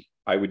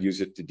 I would use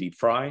it to deep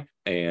fry,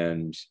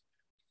 and,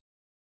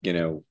 you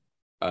know,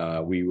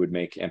 we would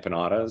make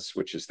empanadas,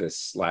 which is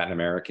this Latin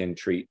American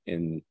treat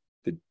in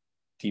the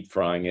deep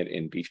frying it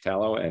in beef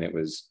tallow, and it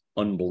was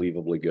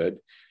unbelievably good.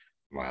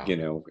 Wow. You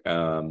know,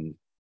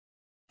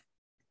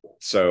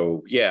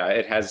 so yeah,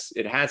 it has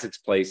its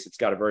place. It's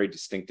got a very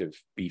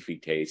distinctive beefy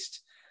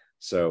taste.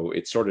 So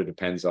it sort of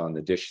depends on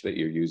the dish that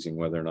you're using,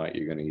 whether or not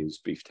you're going to use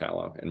beef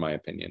tallow, in my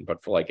opinion.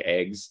 But for like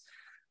eggs,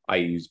 I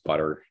use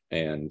butter.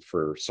 And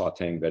for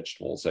sauteing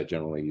vegetables, I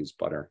generally use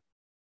butter.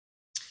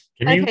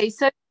 Okay,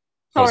 so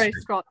sorry,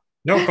 Scott.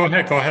 No, go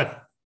ahead.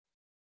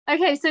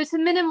 Okay, so to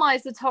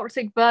minimize the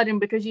toxic burden,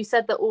 because you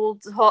said that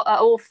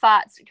all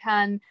fats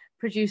can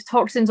produce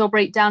toxins or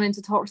break down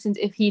into toxins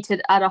if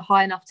heated at a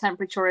high enough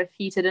temperature, if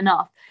heated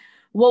enough.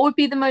 What would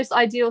be the most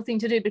ideal thing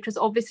to do? Because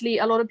obviously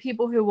a lot of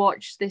people who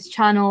watch this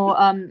channel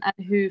and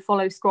who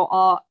follow Scott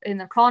are in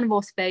the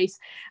carnivore space.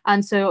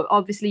 And so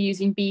obviously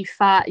using beef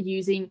fat,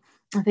 using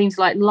things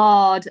like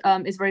lard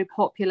is very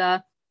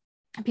popular.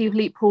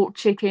 People eat pork,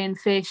 chicken,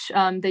 fish,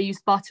 they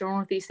use butter, all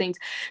of these things.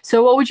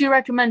 So what would you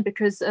recommend?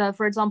 Because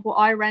for example,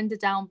 I render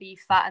down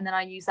beef fat and then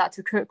I use that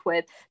to cook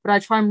with, but I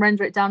try and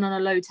render it down on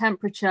a low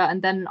temperature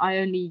and then I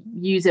only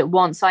use it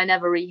once. I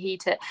never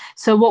reheat it.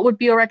 So what would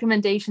be your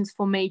recommendations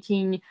for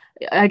making,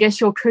 I guess,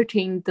 your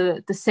cooking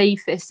the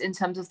safest in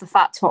terms of the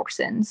fat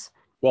toxins?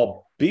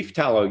 Well, beef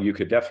tallow you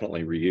could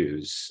definitely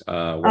reuse.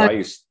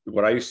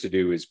 What I used to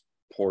do is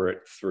pour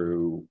it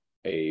through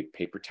a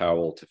paper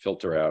towel to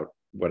filter out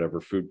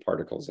whatever food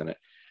particles in it.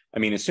 I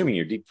mean, assuming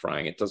you're deep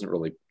frying, it's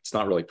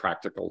not really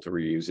practical to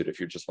reuse it if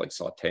you're just like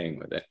sauteing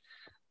with it.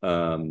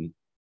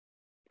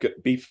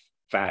 Beef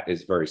fat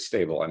is very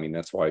stable. I mean,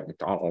 that's why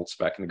McDonald's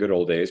back in the good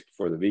old days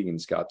before the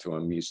vegans got to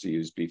them used to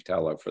use beef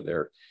tallow for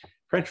their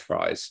French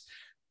fries.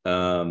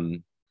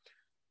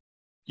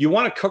 You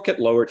want to cook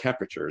at lower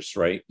temperatures,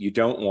 right? You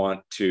don't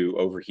want to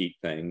overheat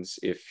things.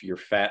 If your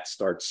fat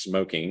starts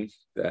smoking,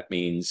 that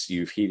means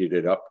you've heated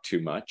it up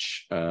too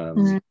much.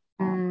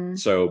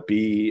 So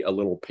be a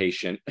little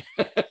patient,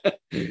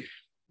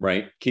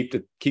 right? Keep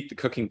the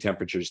cooking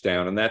temperatures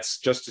down. And that's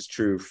just as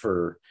true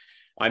for,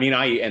 I mean,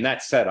 and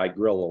that said, I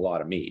grill a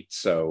lot of meat.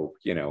 So,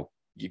 you know,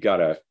 you got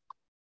to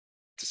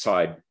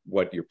decide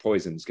what your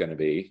poison's going to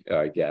be,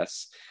 I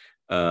guess.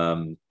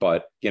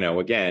 But, you know,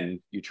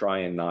 again, you try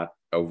and not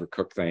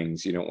overcook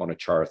things. You don't want to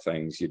char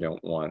things. You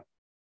don't want,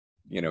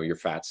 you know, your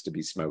fats to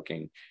be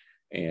smoking.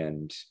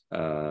 And,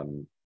 I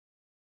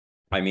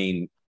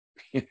mean,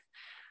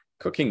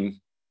 cooking,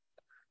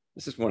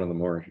 this is one of the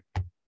more,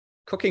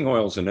 cooking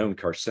oil is a known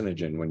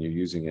carcinogen when you're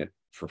using it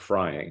for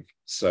frying.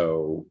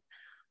 So,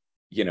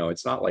 you know,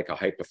 it's not like a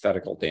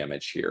hypothetical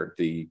damage here.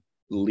 The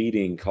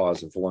leading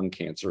cause of lung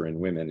cancer in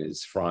women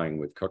is frying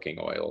with cooking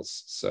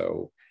oils.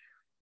 So,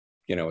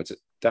 you know, it's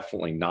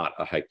definitely not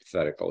a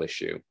hypothetical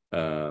issue.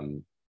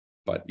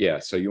 But yeah,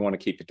 so you want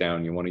to keep it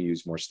down. You want to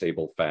use more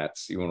stable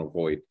fats. You want to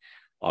avoid,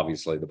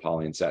 obviously, the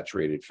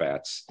polyunsaturated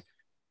fats.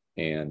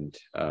 And,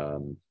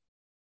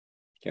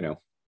 you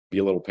know, be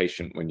a little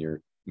patient when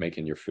you're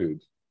making your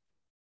food.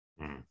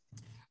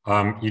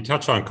 You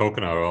touched on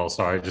coconut oil,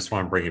 so I just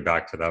want to bring you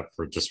back to that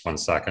for just 1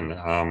 second.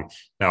 Now,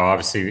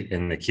 obviously,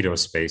 in the keto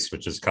space,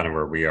 which is kind of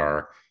where we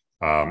are,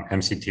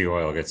 MCT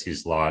oil gets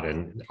used a lot,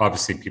 and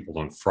obviously, people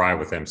don't fry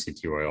with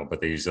MCT oil, but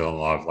they use it a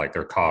lot of like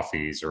their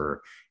coffees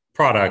or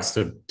products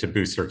to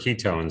boost their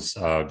ketones.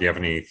 Do you have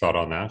any thought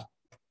on that?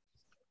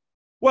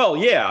 Well,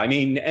 yeah, I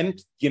mean,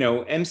 you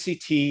know,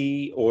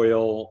 MCT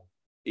oil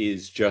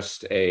is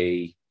just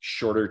a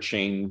shorter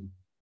chain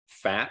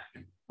fat,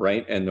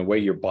 right? And the way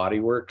your body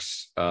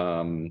works,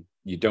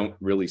 you don't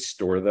really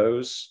store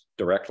those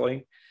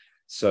directly.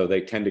 So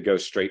they tend to go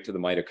straight to the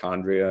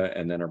mitochondria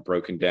and then are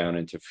broken down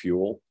into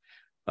fuel.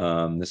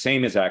 The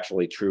same is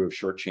actually true of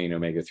short chain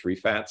omega-3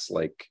 fats,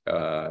 like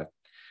the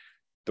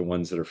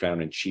ones that are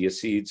found in chia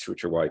seeds,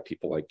 which are why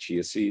people like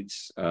chia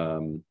seeds. I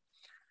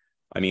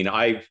mean,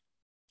 I've,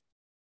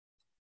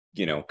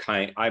 you know,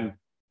 I'm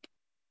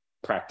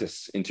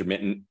practice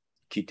intermittent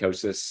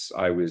ketosis.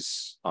 I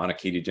was on a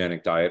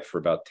ketogenic diet for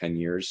about 10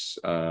 years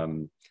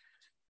and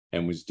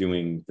was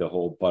doing the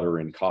whole butter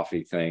and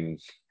coffee thing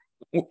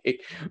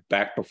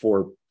back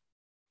before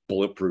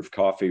bulletproof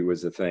coffee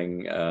was a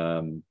thing.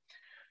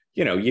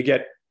 You know,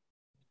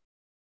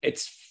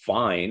 it's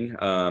fine.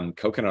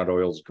 Coconut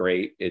oil is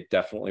great. It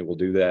definitely will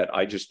do that.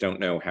 I just don't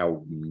know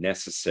how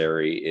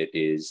necessary it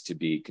is to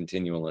be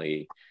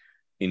continually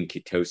in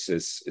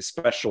ketosis,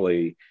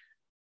 especially,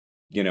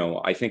 you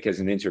know, I think as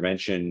an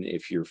intervention,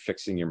 if you're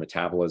fixing your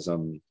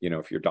metabolism, you know,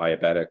 if you're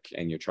diabetic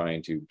and you're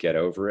trying to get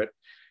over it,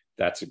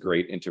 that's a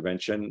great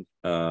intervention.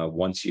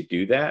 Once you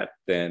do that,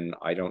 then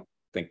I don't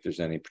think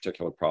there's any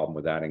particular problem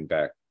with adding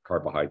back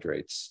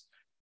carbohydrates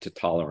to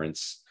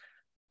tolerance.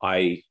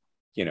 I,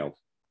 you know,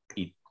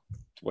 eat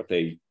what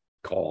they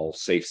call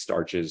safe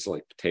starches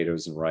like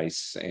potatoes and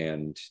rice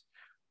and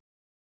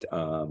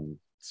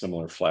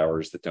similar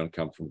flours that don't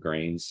come from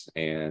grains.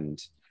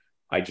 And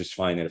I just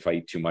find that if I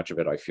eat too much of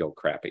it, I feel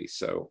crappy.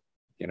 So,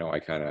 you know, I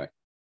kind of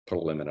put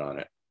a limit on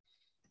it.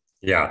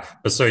 Yeah.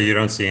 But so you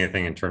don't see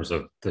anything in terms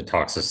of the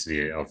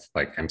toxicity of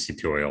like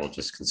MCT oil,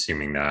 just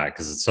consuming that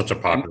because it's such a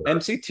popular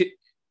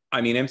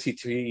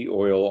MCT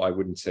oil, I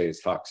wouldn't say is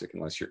toxic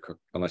unless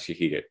unless you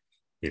heat it.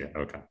 Yeah.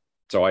 Okay.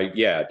 So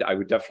I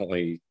would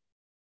definitely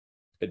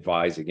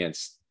advise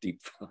against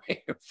deep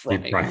frying with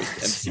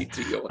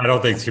MCT oil. I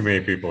don't think too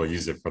many people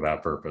use it for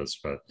that purpose,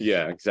 but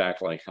yeah,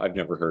 exactly. I've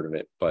never heard of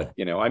it, but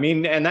you know, I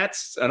mean, and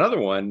that's another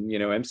one, you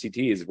know,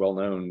 MCT is well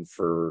known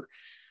for,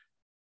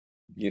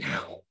 you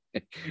know,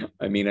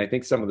 I mean, I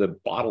think some of the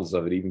bottles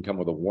of it even come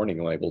with a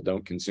warning label,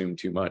 don't consume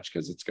too much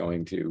because it's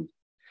going to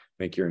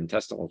make your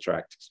intestinal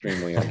tract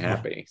extremely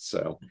unhappy.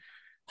 So,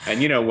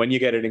 and, you know, when you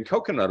get it in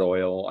coconut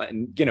oil,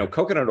 and, you know,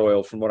 coconut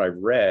oil, from what I've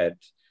read,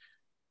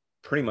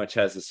 pretty much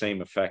has the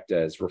same effect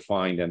as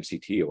refined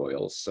MCT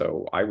oils.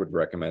 So I would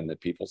recommend that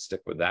people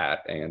stick with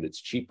that, and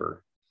it's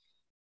cheaper,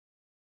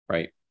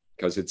 right?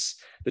 Because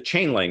it's the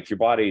chain length, your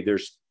body,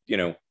 there's,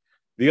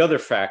 the other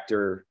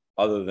factor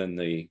other than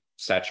the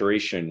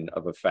saturation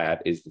of a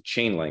fat is the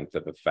chain length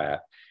of a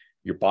fat.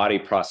 Your body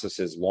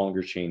processes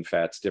longer chain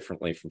fats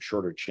differently from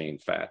shorter chain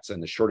fats.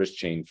 And the shortest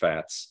chain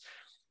fats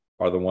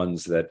are the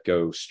ones that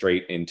go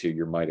straight into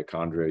your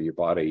mitochondria. Your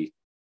body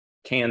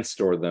can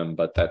store them,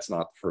 but that's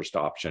not the first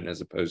option,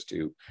 as opposed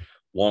to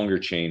longer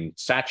chain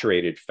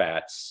saturated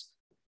fats.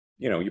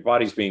 Your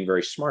body's being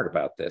very smart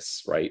about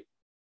this, right?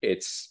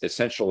 It's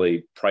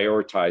essentially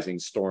prioritizing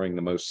storing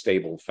the most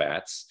stable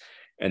fats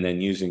and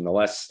then using the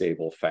less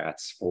stable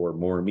fats for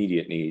more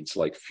immediate needs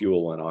like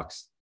fuel and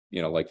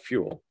like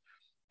fuel.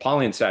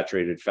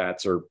 Polyunsaturated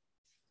fats are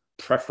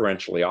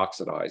preferentially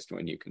oxidized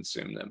when you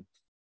consume them,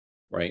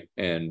 right?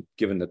 And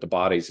given that the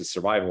body's a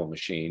survival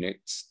machine,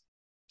 it's,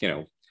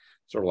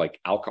 sort of like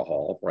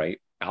alcohol, right?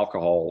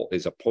 Alcohol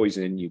is a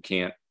poison. You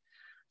can't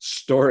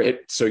store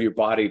it, so your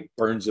body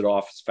burns it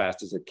off as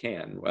fast as it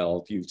can.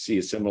 Well, you see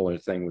a similar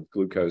thing with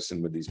glucose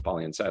and with these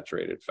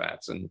polyunsaturated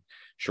fats and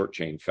short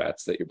chain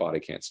fats that your body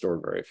can't store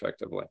very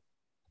effectively.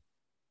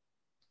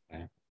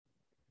 Okay.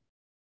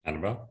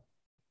 Annabelle?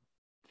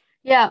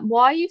 Yeah,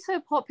 why are you so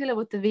popular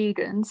with the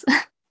vegans?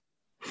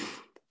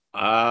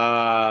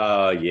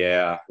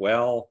 Yeah.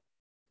 Well,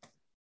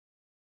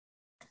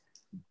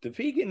 the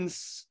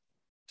vegans,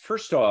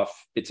 first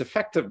off, it's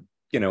effective,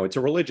 it's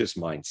a religious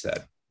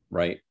mindset,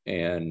 right?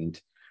 And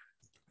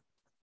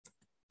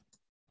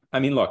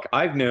I mean, look,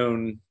 I've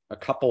known a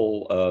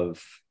couple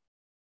of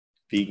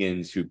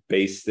vegans who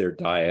base their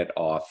diet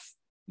off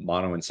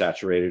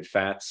monounsaturated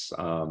fats.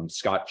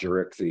 Scott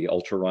Jurek, the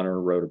ultra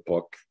runner, wrote a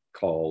book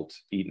called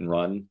Eat and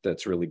Run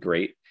that's really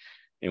great,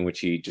 in which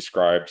he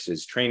describes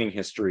his training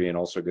history and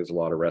also gives a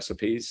lot of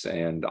recipes.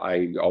 And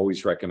I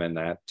always recommend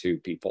that to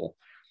people.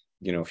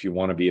 If you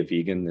want to be a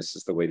vegan, this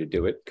is the way to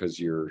do it, because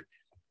you're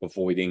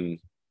avoiding,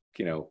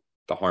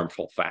 the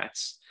harmful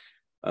fats.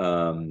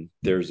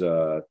 There's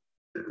a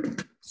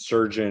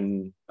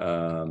surgeon,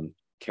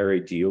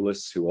 Carrie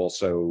Deulis, who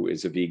also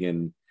is a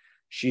vegan.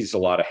 She's a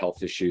lot of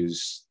health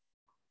issues,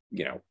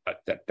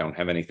 that don't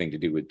have anything to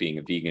do with being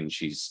a vegan.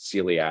 She's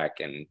celiac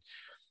and,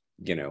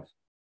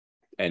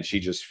 and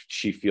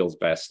she feels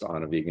best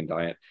on a vegan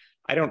diet.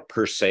 I don't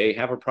per se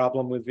have a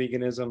problem with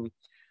veganism.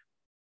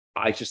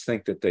 I just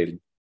think that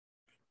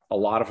a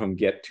lot of them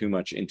get too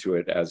much into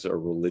it as a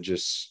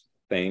religious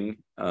thing.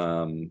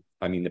 I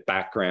mean, the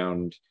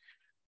background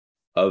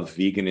of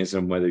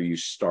veganism, whether you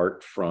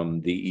start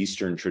from the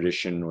Eastern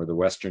tradition or the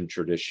Western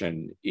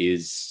tradition,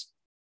 is,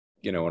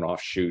 an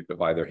offshoot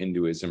of either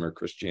Hinduism or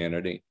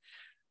Christianity.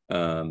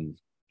 And,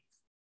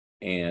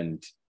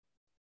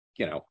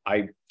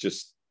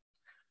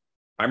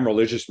 I'm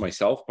religious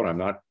myself, but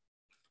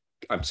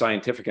I'm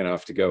scientific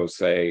enough to go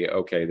say,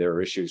 okay, there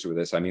are issues with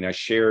this. I mean, I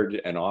shared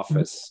an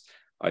office,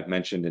 I've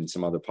mentioned in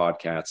some other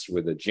podcasts,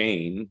 with a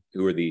Jain,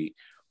 who are the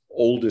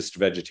oldest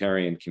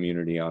vegetarian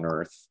community on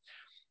earth.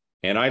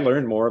 And I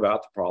learned more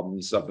about the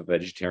problems of a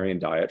vegetarian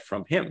diet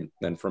from him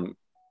than from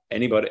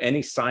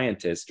any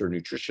scientist or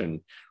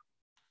nutrition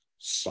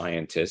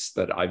scientist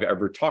that I've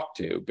ever talked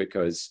to,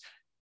 because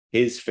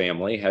his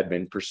family had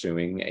been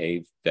pursuing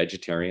a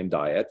vegetarian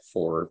diet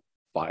for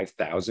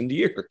 5,000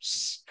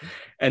 years.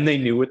 And they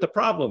knew what the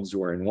problems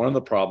were. And one of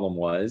the problem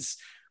was,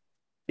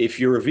 if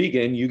you're a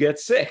vegan, you get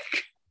sick,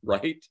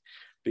 right?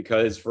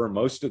 Because for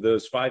most of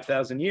those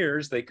 5,000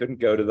 years, they couldn't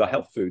go to the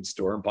health food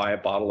store and buy a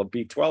bottle of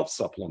B12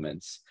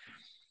 supplements,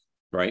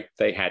 right?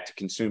 They had to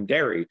consume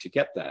dairy to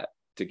get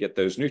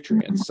those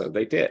nutrients. So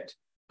they did.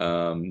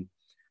 And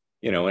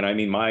I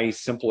mean, my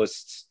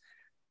simplest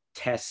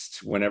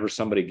test whenever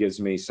somebody gives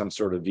me some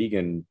sort of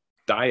vegan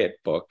diet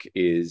book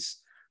is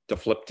to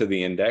flip to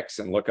the index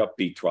and look up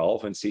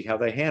B12 and see how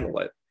they handle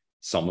it.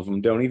 Some of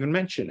them don't even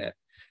mention it.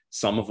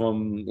 Some of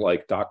them,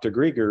 like Dr.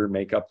 Grieger,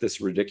 make up this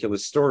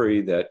ridiculous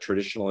story that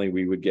traditionally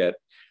we would get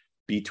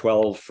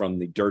B12 from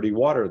the dirty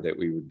water that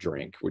we would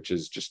drink, which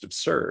is just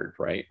absurd,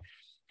 right?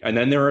 And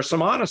then there are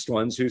some honest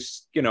ones who,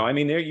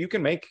 you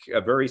can make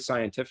a very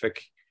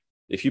scientific,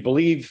 if you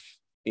believe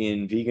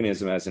in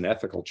veganism as an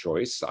ethical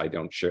choice, I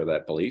don't share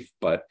that belief,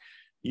 but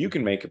you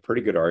can make a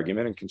pretty good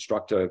argument and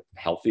construct a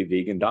healthy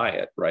vegan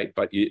diet, right?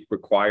 But it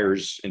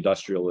requires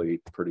industrially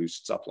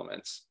produced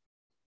supplements.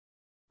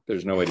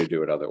 There's no way to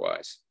do it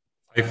otherwise.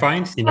 I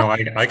find,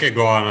 I could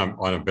go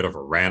on a bit of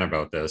a rant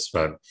about this,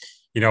 but,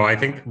 I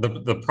think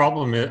the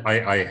problem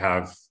I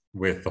have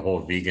with the whole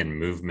vegan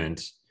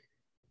movement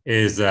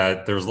is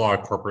that there's a lot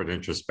of corporate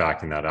interest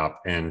backing that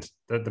up. And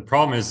the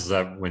problem is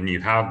that when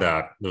you have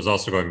that, there's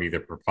also going to be the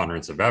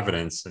preponderance of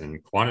evidence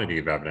and quantity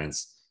of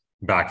evidence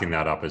backing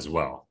that up as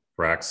well,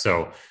 correct?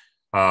 So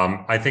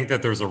I think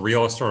that there's a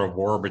real sort of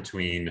war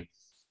between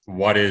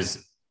what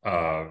is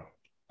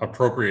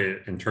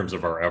appropriate in terms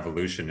of our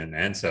evolution and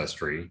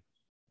ancestry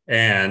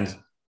and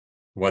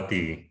what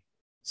the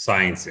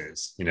science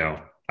is.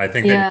 I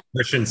think that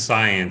nutrition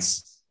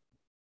science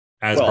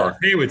as Well,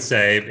 Barclay would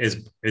say,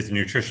 is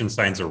nutrition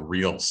science a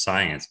real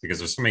science? Because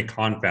there's so many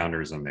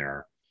confounders in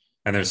there,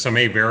 and there's so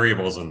many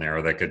variables in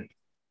there that could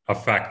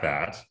affect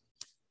that.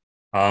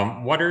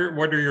 What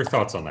are your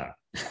thoughts on that?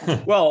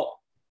 well,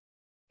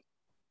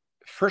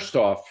 first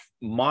off,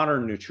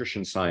 modern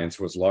nutrition science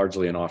was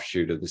largely an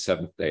offshoot of the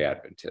Seventh-day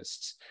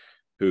Adventists,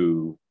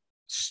 who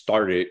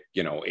started,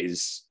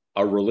 is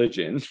a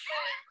religion.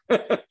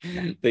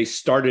 They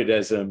started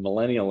as a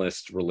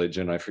millennialist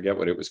religion. I forget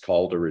what it was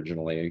called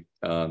originally.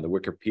 The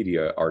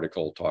Wikipedia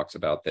article talks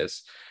about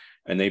this.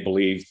 And they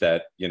believed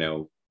that,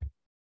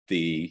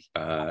 the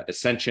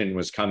ascension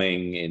was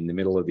coming in the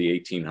middle of the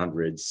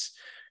 1800s,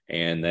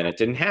 and then it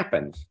didn't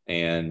happen.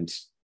 And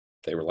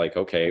they were like,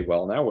 okay,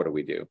 well, now what do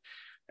we do?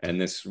 And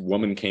this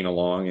woman came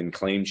along and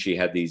claimed she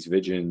had these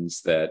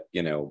visions that,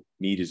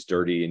 meat is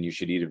dirty and you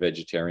should eat a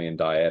vegetarian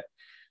diet.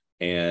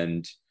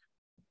 And,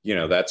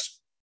 that's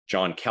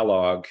John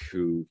Kellogg,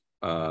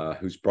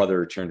 whose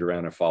brother turned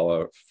around and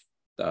founded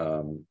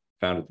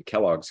the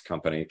Kellogg's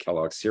company.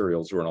 Kellogg's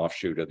cereals were an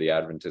offshoot of the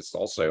Adventists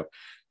also.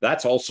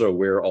 That's also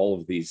where all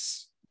of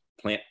these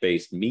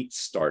plant-based meats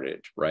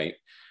started, right?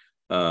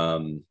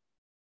 And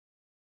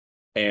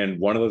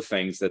one of the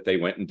things that they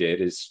went and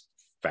did is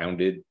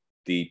founded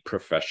the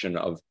profession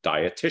of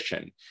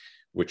dietitian,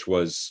 which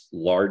was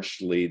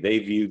largely, they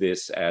view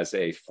this as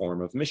a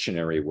form of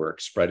missionary work,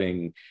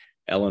 spreading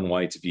Ellen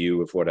White's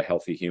view of what a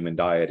healthy human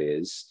diet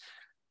is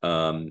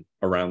around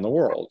the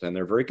world. And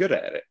they're very good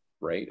at it,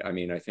 right? I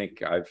mean, I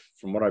think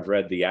from what I've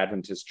read, the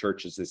Adventist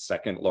Church is the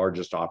second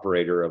largest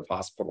operator of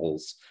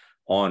hospitals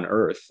on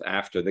earth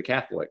after the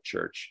Catholic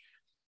Church.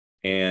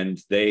 And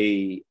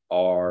they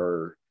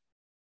are,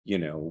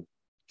 the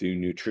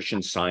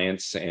nutrition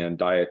science and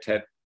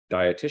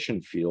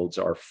dietitian fields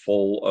are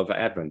full of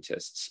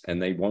Adventists,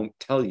 and they won't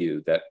tell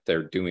you that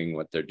they're doing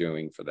what they're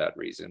doing for that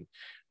reason.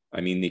 I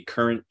mean, the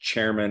current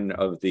chairman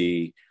of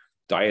the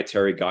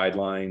dietary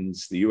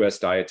guidelines, the US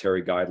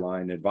Dietary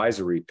Guideline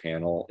Advisory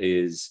Panel,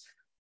 is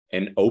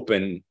an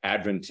open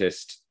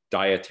Adventist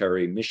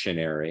dietary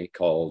missionary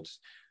called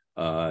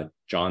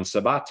John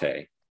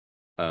Sabate.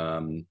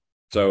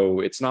 So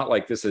it's not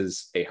like this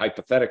is a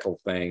hypothetical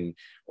thing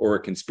or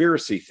a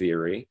conspiracy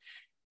theory.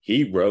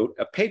 He wrote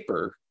a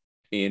paper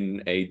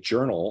in a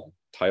journal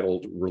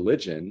titled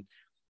Religion,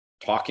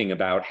 talking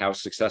about how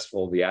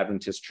successful the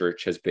Adventist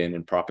Church has been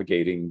in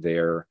propagating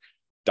their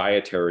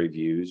dietary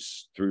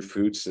views through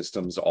food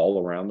systems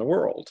all around the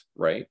world,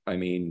 right? I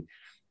mean,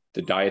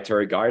 the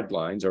dietary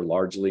guidelines are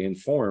largely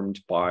informed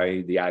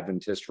by the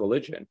Adventist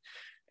religion.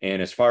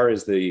 And as far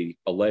as the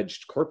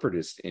alleged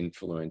corporatist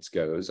influence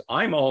goes,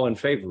 I'm all in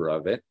favor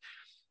of it.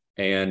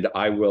 And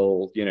I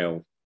will,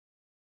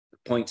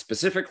 point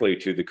specifically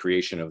to the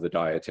creation of the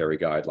dietary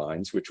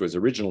guidelines, which was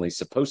originally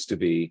supposed to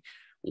be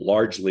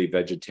largely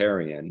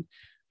vegetarian,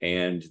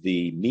 and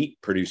the meat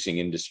producing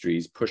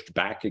industries pushed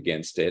back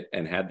against it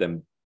and had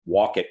them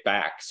walk it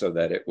back so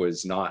that it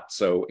was not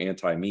so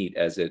anti-meat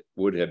as it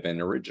would have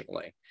been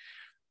originally.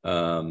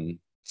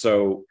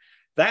 So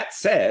that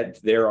said,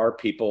 there are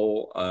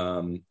people,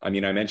 I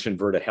mentioned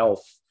Virta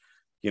Health,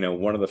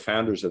 one of the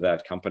founders of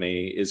that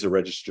company is a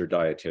registered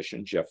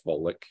dietitian, Jeff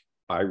Volek.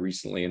 I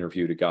recently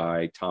interviewed a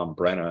guy, Tom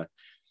Brenna.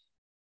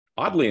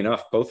 Oddly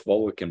enough, both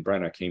Volek and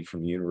Brenna came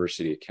from the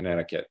University of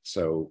Connecticut.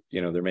 So,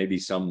 there may be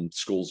some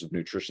schools of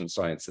nutrition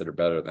science that are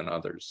better than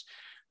others.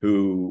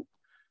 Who,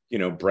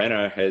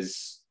 Brenna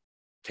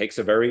takes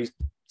a very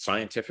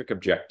scientific,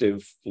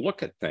 objective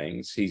look at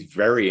things. He's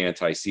very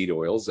anti-seed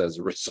oils as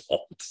a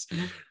result.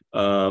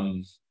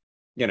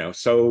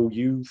 So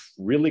you've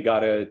really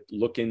got to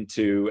look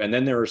into, and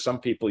then there are some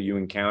people you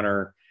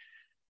encounter.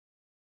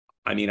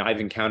 I've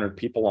encountered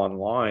people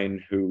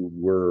online who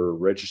were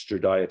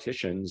registered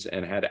dietitians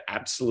and had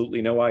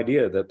absolutely no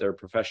idea that their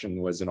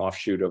profession was an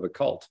offshoot of a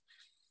cult,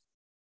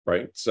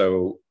 right?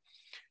 So,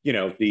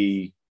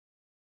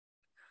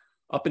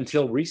 up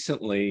until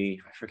recently,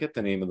 I forget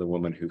the name of the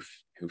woman who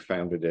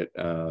founded it,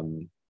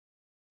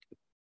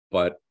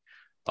 but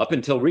up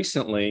until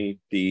recently,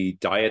 the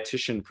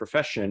dietitian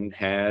profession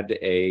had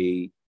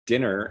a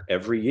dinner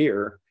every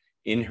year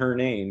in her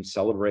name,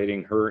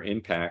 celebrating her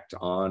impact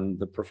on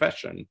the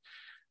profession.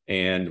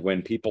 And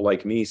when people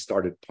like me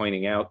started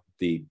pointing out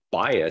the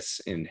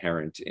bias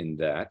inherent in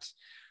that,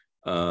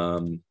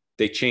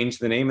 they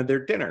changed the name of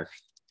their dinner,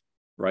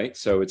 right?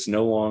 So it's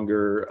no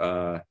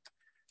longer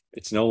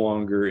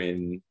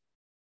in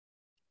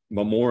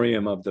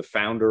memoriam of the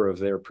founder of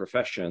their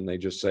profession. They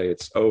just say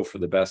it's for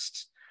the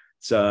best.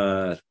 It's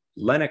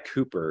Lena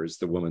Cooper is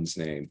the woman's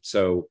name.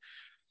 So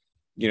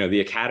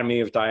the Academy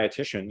of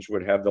Dietitians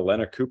would have the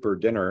Lena Cooper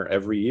dinner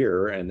every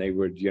year, and they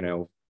would,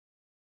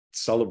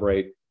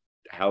 celebrate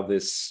how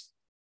this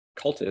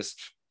cultist,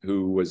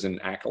 who was an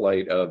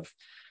acolyte of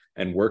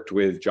and worked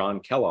with John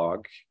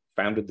Kellogg,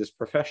 founded this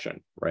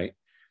profession, right?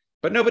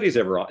 But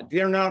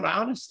they're not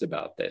honest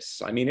about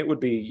this. It would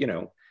be,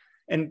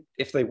 and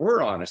if they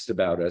were honest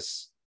about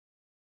us,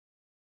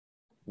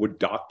 would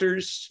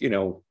doctors,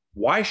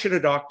 why should a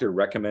doctor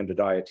recommend a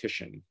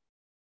dietitian,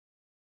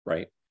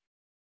 right?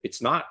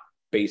 It's not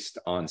based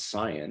on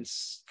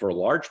science. For a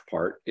large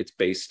part, it's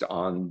based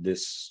on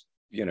this,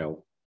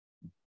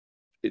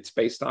 it's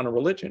based on a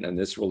religion and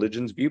this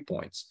religion's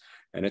viewpoints.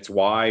 And it's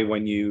why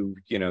when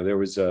there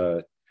was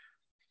a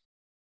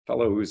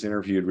fellow who was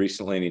interviewed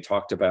recently, and he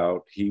talked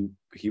about, he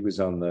was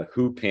on the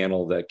WHO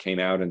panel that came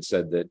out and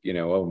said that,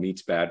 oh,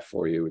 meat's bad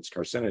for you, it's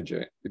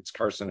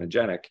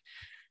carcinogenic.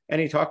 And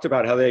he talked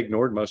about how they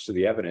ignored most of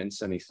the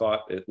evidence, and he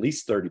thought at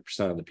least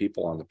 30% of the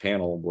people on the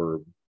panel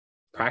were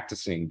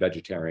practicing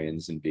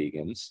vegetarians and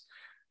vegans,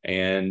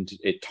 and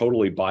it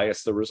totally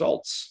biased the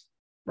results,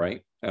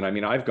 right? And I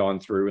mean, I've gone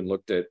through and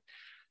looked at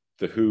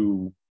the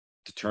WHO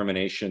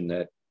determination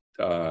that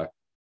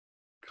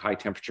high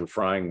temperature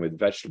frying with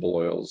vegetable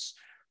oils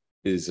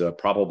is a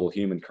probable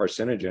human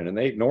carcinogen, and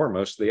they ignore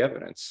most of the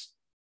evidence,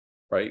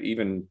 right?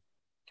 Even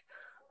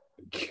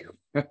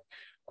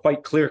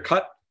quite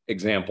clear-cut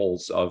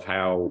examples of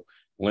how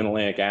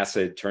linoleic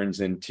acid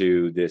turns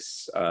into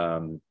this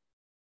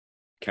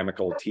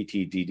chemical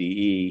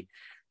TTDDE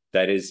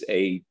that is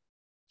a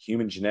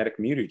human genetic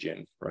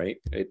mutagen, right?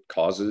 It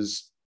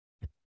causes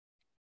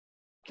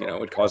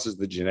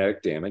the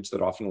genetic damage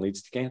that often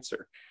leads to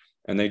cancer.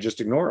 And they just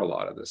ignore a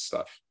lot of this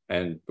stuff.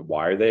 And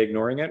why are they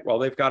ignoring it? Well,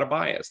 they've got a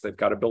bias. They've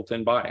got a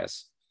built-in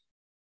bias.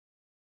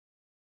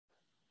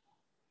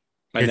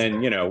 And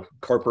then,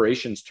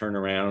 corporations turn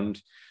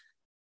around.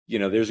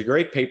 There's a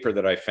great paper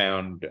that I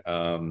found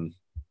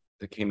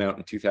that came out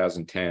in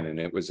 2010, and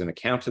it was an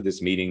account of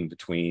this meeting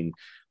between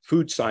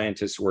food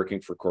scientists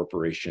working for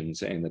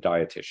corporations and the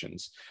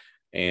dietitians.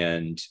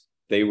 And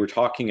they were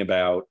talking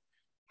about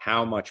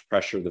how much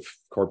pressure the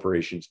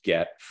corporations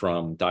get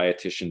from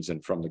dietitians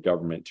and from the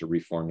government to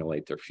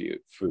reformulate their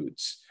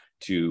foods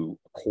to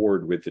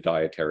accord with the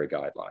dietary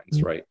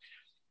guidelines, right?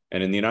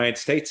 And in the United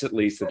States, at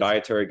least, the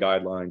dietary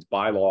guidelines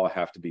by law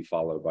have to be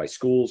followed by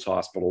schools,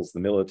 hospitals, the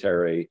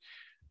military,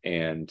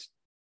 and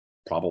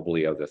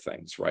probably other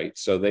things, right?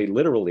 So they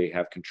literally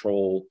have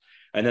control.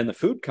 And then the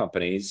food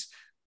companies,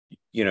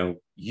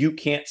 you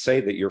can't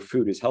say that your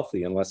food is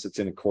healthy unless it's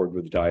in accord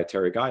with the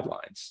dietary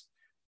guidelines.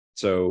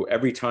 So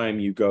every time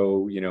you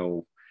go,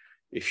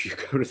 if you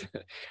go to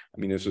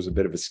this was a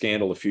bit of a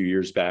scandal a few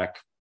years back.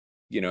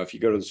 If you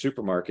go to the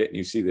supermarket and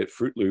you see that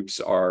Fruit Loops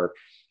are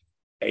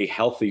a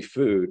healthy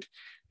food,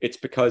 it's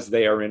because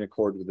they are in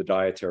accord with the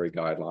dietary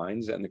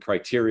guidelines. And the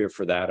criteria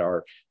for that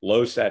are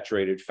low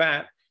saturated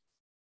fat,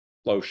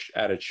 low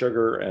added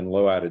sugar, and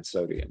low added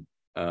sodium.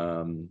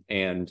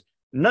 And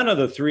none of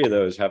the three of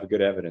those have a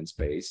good evidence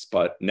base,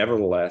 but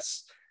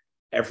nevertheless,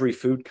 every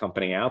food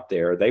company out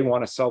there, they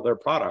want to sell their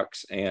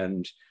products,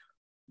 and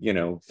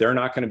they're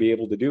not going to be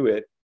able to do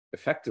it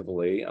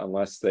effectively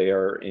unless they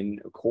are in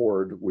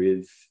accord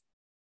with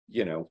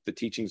the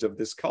teachings of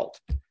this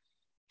cult.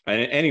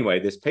 And anyway,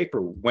 this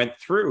paper went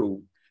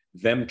through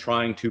them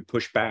trying to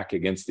push back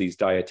against these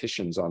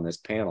dietitians on this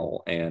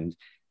panel, and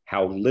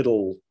how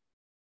little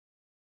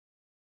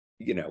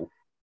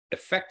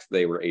effect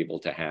they were able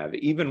to have,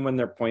 even when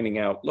they're pointing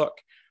out,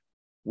 look,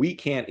 we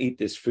can't eat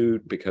this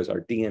food because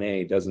our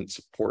DNA doesn't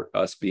support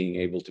us being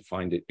able to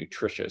find it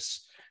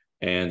nutritious.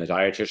 And the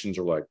dietitians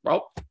are like,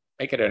 well,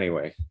 make it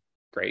anyway.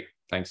 Great.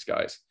 Thanks,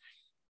 guys.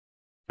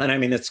 And I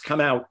mean, it's come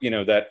out,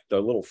 that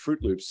the little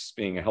Fruit Loops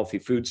being a healthy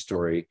food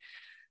story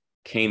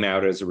came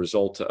out as a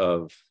result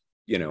of,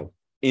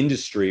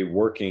 industry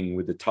working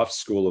with the Tufts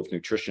School of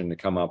Nutrition to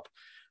come up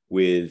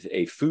with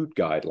a food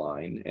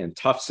guideline. And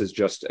Tufts has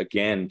just,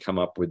 again, come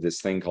up with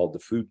this thing called the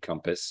Food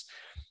Compass,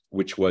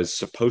 which was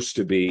supposed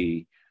to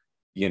be,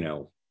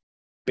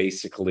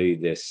 basically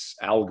this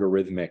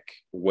algorithmic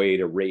way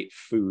to rate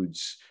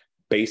foods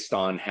based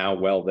on how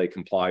well they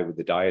comply with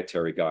the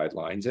dietary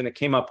guidelines. And it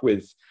came up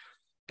with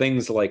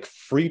things like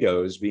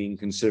Fritos being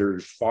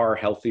considered far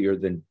healthier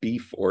than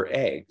beef or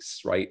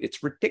eggs, right?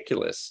 It's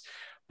ridiculous.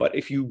 But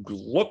if you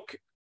look,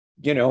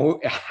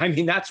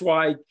 that's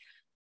why,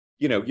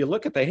 you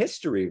look at the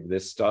history of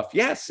this stuff.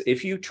 Yes,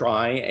 if you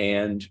try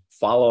and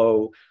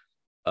follow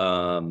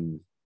the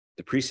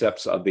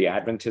precepts of the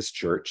Adventist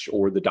Church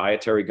or the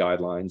dietary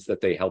guidelines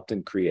that they helped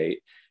and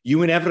create,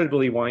 you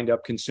inevitably wind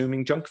up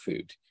consuming junk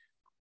food,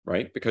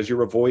 right? Because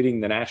you're avoiding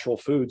the natural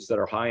foods that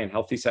are high in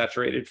healthy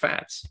saturated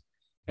fats.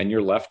 And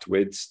you're left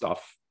with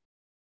stuff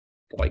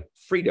like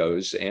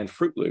Fritos and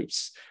Fruit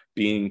Loops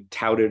being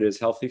touted as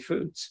healthy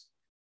foods.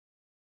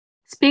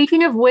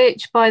 Speaking of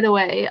which, by the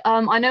way,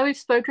 I know we've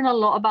spoken a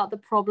lot about the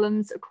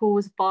problems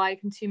caused by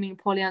consuming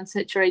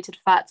polyunsaturated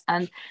fats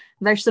and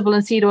vegetable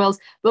and seed oils,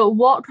 but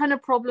what kind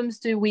of problems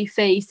do we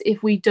face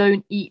if we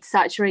don't eat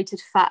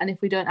saturated fat and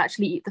if we don't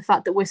actually eat the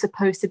fat that we're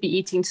supposed to be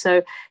eating?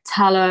 So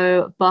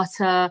the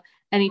butter,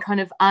 any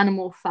kind of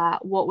animal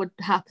fat, what would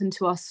happen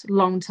to us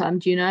long term?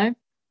 Do you know?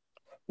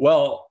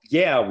 Well,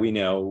 yeah, we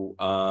know.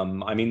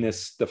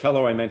 The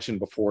fellow I mentioned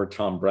before,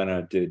 Tom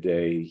Brenna, did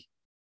a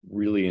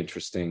really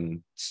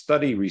interesting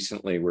study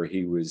recently where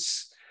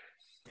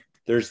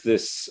there's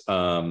this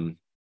sorry,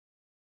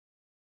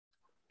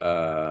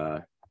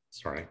 I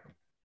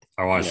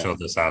want to show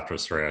this after.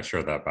 Sorry, I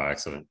showed that by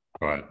accident.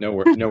 Go ahead. No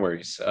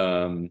worries.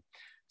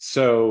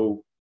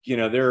 So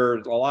there are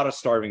a lot of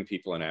starving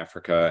people in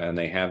Africa, and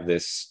they have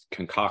this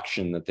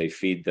concoction that they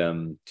feed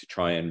them to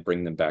try and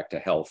bring them back to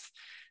health.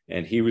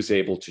 And he was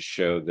able to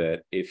show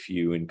that if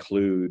you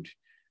include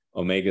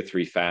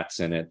omega-3 fats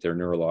in it, their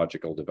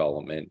neurological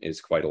development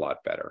is quite a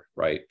lot better,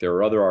 right? There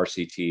are other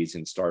RCTs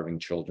in starving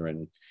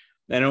children.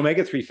 And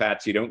omega-3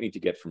 fats, you don't need to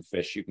get from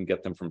fish. You can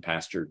get them from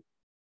pastured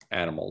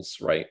animals,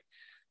 right?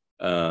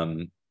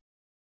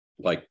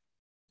 Like,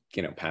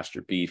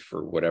 pastured beef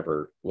or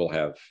whatever will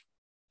have,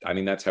 I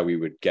mean, that's how we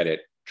would get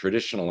it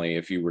traditionally.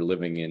 If you were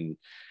living in,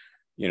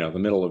 the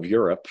middle of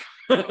Europe,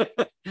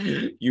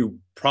 you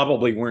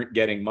probably weren't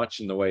getting much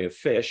in the way of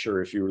fish,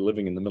 or if you were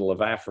living in the middle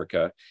of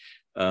Africa,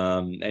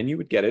 and you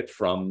would get it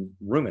from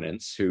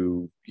ruminants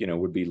who,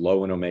 would be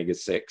low in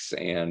omega-6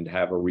 and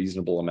have a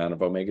reasonable amount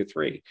of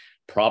omega-3,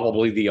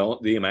 probably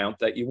the amount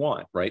that you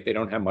want, right? They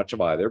don't have much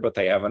of either, but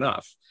they have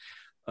enough.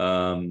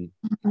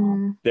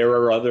 There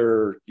are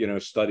other,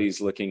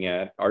 studies looking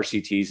at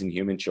RCTs in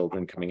human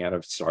children coming out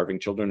of starving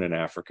children in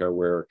Africa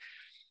where,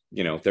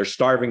 they're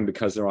starving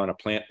because they're on a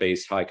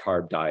plant-based high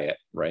carb diet,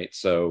 right?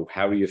 So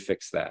how do you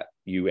fix that?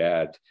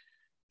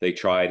 They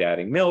tried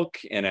adding milk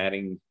and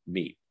adding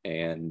meat.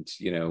 And,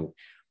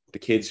 the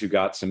kids who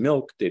got some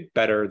milk did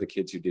better. The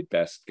kids who did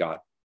best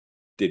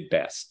did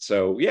best.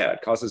 So yeah,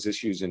 it causes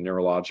issues in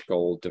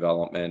neurological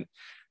development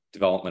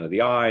of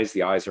the eyes.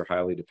 The eyes are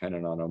highly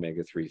dependent on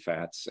omega-3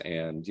 fats.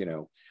 And,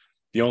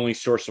 the only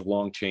source of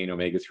long chain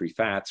omega-3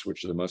 fats,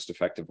 which are the most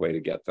effective way to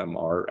get them,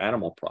 are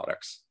animal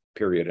products,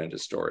 period, end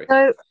of story.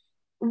 So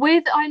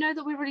I know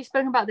that we've already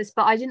spoken about this,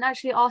 but I didn't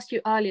actually ask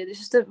you earlier. This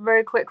is just a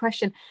very quick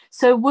question.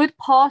 So would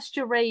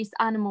pasture raised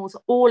animals,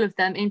 all of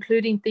them,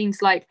 including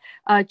things like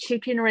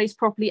chicken raised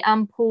properly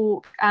and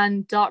pork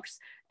and ducks,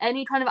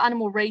 any kind of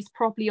animal raised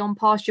properly on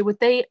pasture,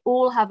 would they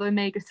all have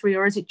omega-3,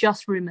 or is it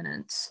just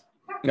ruminants?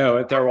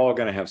 No, they're all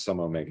going to have some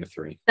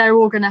omega-3. They're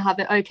all going to have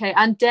it. Okay.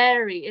 And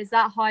dairy, is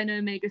that high in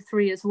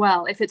omega-3 as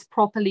well, if it's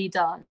properly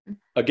done?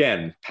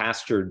 Again,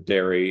 pastured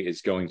dairy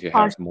is going to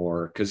have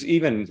more, because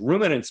even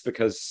ruminants,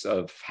 because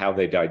of how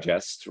they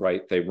digest,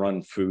 right? They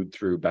run food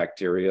through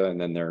bacteria, and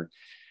then they're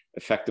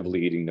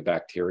effectively eating the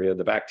bacteria.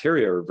 The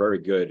bacteria are very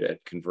good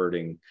at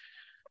converting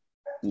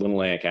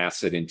linoleic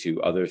acid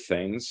into other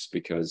things,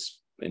 because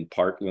in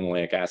part,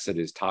 linoleic acid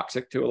is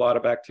toxic to a lot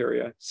of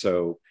bacteria.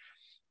 So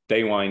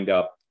they wind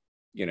up,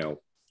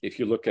 if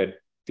you look at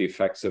the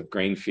effects of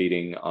grain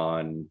feeding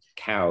on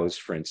cows,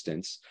 for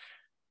instance,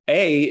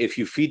 if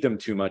you feed them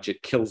too much,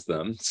 it kills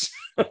them.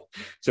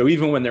 So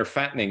even when they're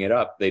fattening it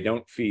up, they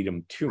don't feed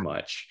them too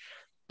much.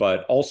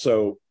 But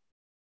also,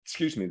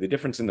 the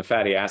difference in the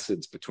fatty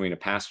acids between a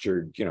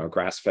pastured, a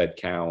grass-fed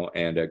cow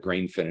and a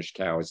grain-finished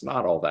cow is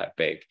not all that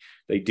big.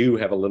 They do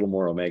have a little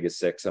more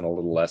omega-6 and a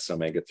little less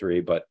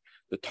omega-3, but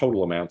the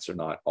total amounts are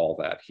not all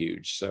that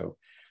huge. So,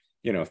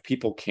 if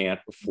people can't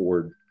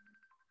afford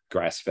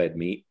grass-fed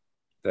meat,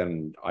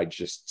 then I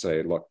just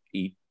say, look,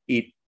 eat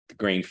the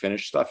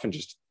grain-finished stuff, and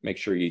just make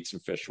sure you eat some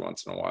fish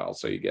once in a while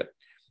so you get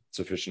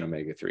sufficient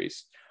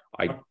omega-3s.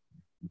 I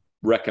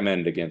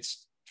recommend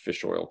against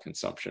fish oil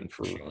consumption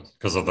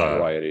because of the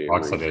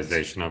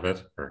oxidization of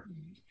it, or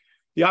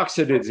the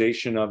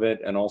oxidization of it,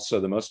 and also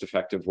the most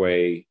effective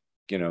way,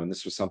 and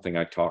this was something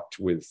I talked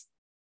with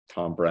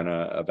Tom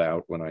Brenna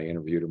about when I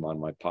interviewed him on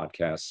my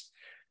podcast.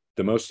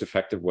 The most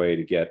effective way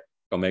to get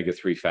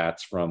omega-3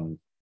 fats from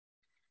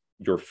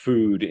your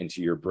food into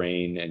your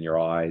brain and your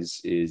eyes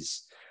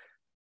is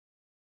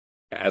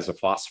as a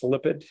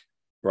phospholipid,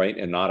 right?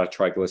 And not a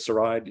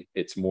triglyceride.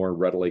 It's more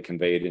readily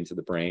conveyed into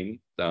the brain.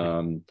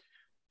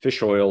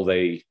 Fish oil,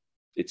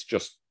 it's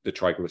just the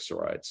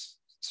triglycerides.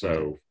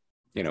 So,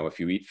 if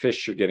you eat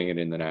fish, you're getting it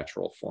in the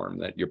natural form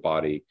that your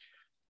body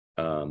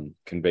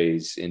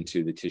conveys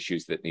into the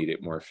tissues that need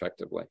it more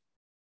effectively.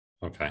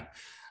 Okay.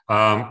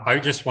 I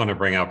just want to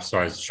bring up, so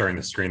I was sharing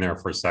the screen there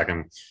for a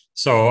second.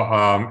 So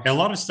a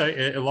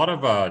lot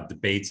of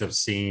debates I've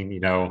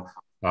seen,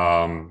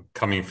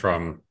 coming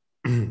from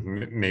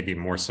maybe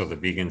more so the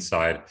vegan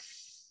side,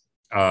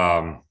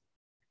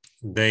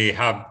 they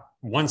have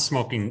one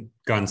smoking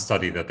gun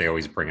study that they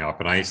always bring up.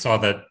 And I saw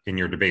that in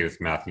your debate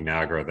with Matthew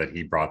Nagra that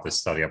he brought this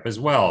study up as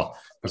well,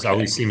 which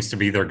always seems to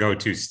be their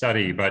go-to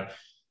study. But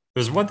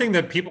there's one thing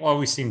that people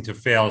always seem to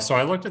fail. So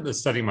I looked at the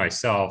study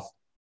myself.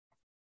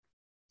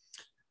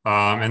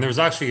 And there was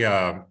actually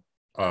a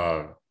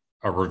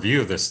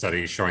review of this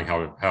study showing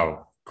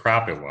how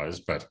crap it was.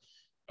 But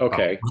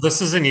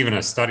this isn't even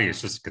a study;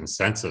 it's just a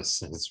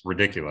consensus. It's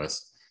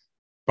ridiculous.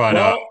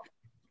 But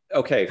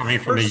coming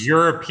from the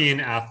European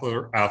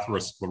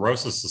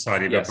Atherosclerosis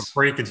Society. But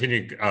before you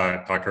continue,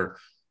 Tucker,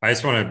 I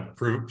just want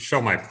to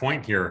show my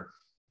point here.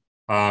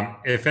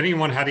 If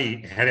anyone had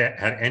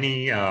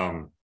any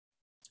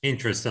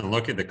interest in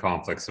looking at the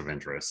conflicts of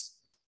interest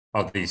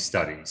of these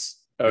studies,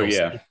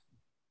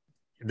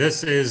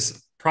 this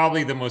is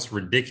probably the most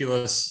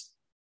ridiculous.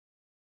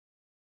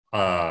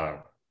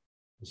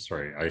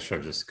 Sorry, I should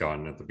have just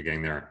gone at the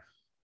beginning there.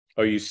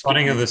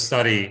 Funding of the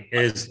study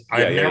is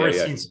I've never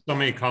seen so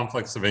many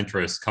conflicts of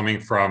interest coming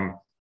from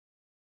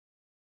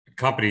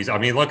companies. I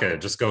mean, look at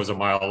it; just goes a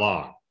mile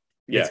long.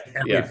 Yeah, it's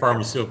every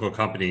pharmaceutical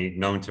company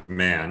known to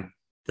man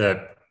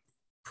that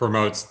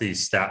promotes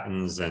these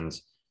statins. And,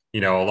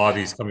 a lot of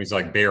these companies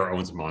like Bayer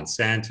owns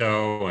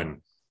Monsanto.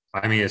 And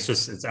I mean,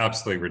 it's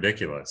absolutely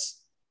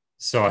ridiculous.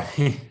 So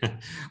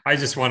I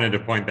just wanted to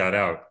point that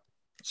out.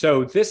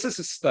 So this is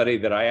a study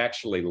that I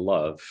actually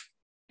love.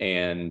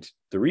 And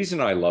the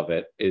reason I love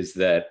it is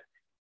that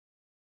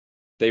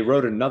they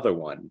wrote another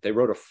one. They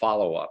wrote a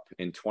follow-up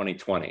in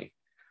 2020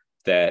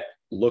 that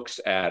looks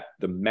at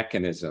the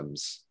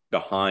mechanisms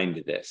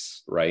behind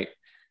this, right?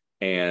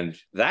 And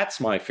that's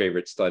my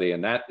favorite study.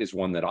 And that is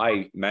one that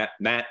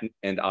Matt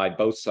and I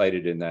both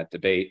cited in that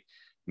debate.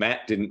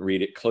 Matt didn't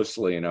read it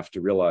closely enough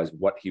to realize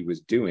what he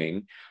was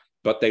doing,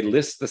 but they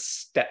list the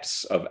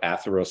steps of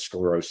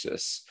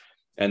atherosclerosis.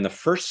 And the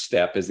first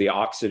step is the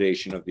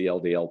oxidation of the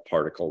LDL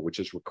particle, which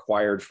is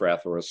required for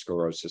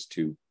atherosclerosis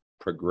to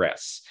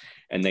progress.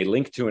 And they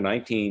link to a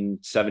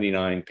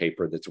 1979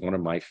 paper that's one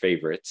of my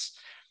favorites,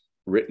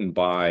 written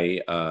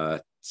by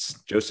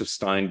Joseph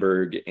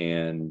Steinberg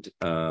and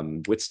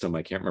Whitstone.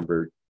 I can't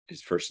remember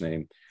his first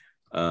name.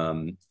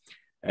 And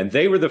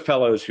they were the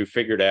fellows who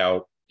figured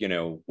out,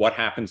 what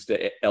happens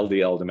to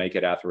LDL to make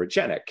it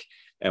atherogenic.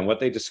 And what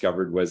they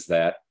discovered was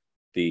that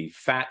the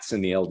fats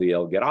in the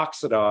LDL get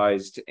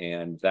oxidized,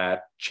 and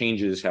that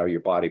changes how your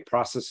body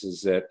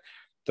processes it.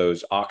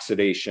 Those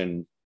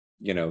oxidation,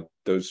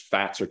 those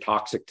fats are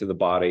toxic to the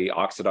body.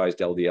 Oxidized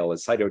LDL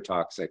is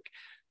cytotoxic.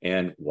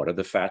 And what are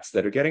the fats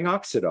that are getting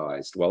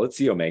oxidized? Well, it's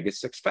the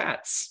omega-6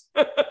 fats,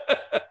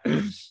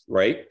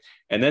 right?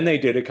 And then they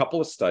did a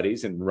couple of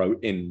studies in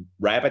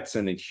rabbits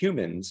and in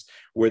humans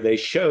where they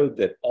showed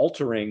that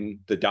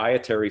altering the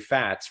dietary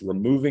fats,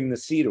 removing the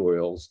seed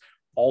oils,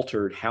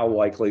 altered how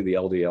likely the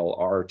LDL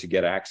are to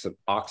get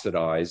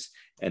oxidized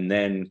and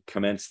then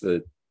commence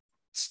the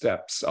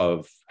steps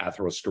of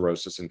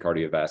atherosclerosis and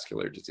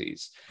cardiovascular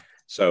disease.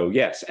 So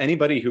yes,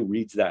 anybody who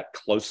reads that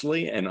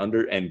closely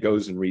and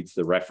goes and reads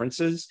the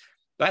references,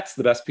 that's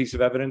the best piece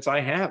of evidence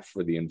I have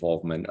for the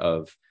involvement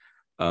of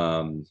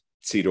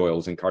seed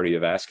oils in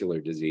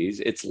cardiovascular disease.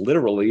 It's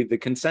literally the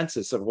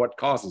consensus of what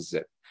causes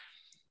it.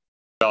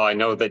 Well, I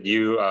know that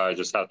you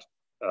just have to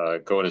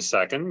go in a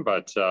second,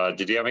 but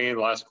did you have any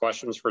last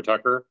questions for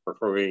Tucker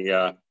before we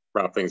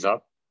wrap things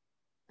up?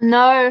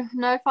 No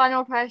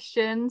final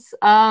questions.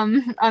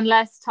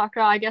 Unless Tucker,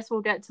 I guess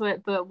we'll get to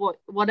it. But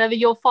whatever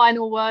your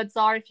final words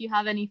are, if you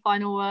have any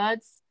final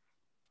words,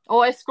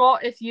 or if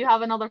Scott, if you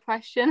have another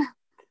question.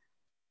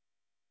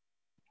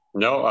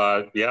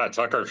 No, yeah,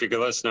 Tucker, if you could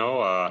let us know,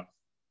 well,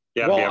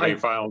 if you have any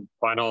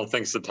final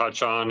things to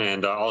touch on,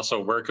 and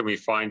also where can we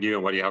find you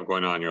and what do you have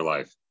going on in your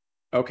life?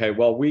 Okay,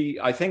 well,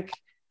 I think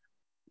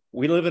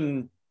we live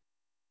in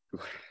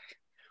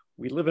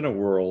a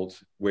world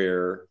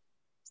where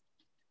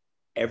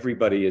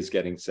everybody is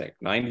getting sick.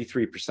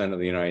 93% of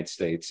the United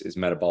States is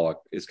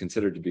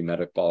considered to be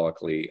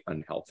metabolically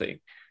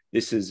unhealthy.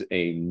 This is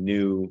a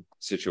new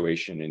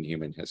situation in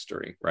human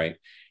history, right?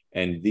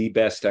 And the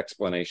best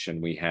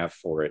explanation we have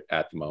for it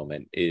at the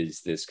moment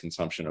is this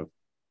consumption of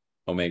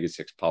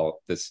omega-6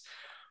 this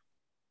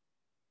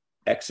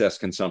excess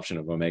consumption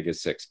of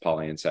omega-6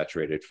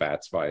 polyunsaturated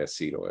fats via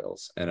seed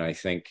oils. And I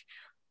think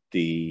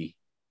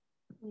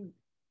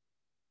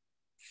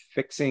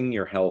fixing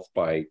your health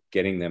by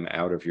getting them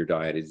out of your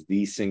diet is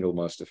the single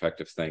most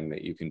effective thing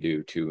that you can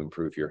do to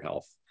improve your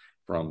health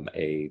from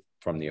the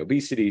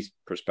obesity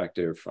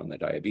perspective, from the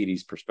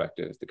diabetes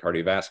perspective, the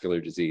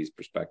cardiovascular disease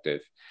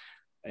perspective.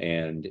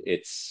 And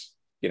it's,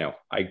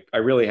 I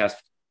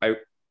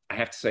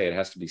have to say it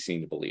has to be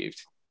seen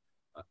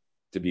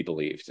to be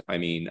believed. I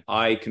mean,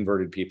 I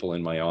converted people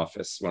in my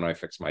office when I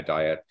fixed my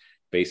diet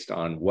based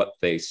on what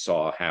they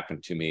saw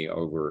happen to me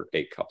over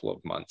a couple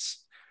of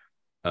months.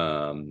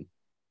 And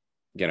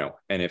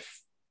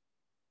if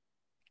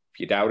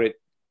you doubt it,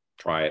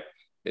 try it.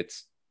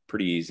 It's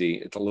pretty easy.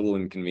 It's a little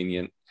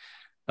inconvenient,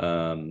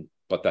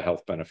 but the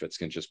health benefits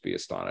can just be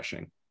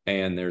astonishing.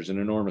 And there's an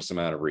enormous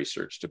amount of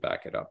research to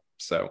back it up.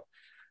 So,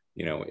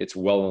 it's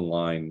well in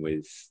line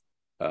with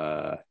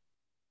a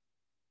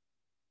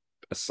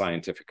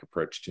scientific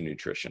approach to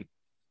nutrition.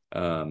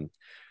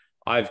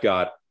 I've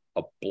got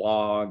a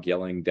blog,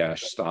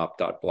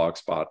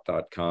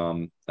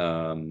 yelling-stop.blogspot.com.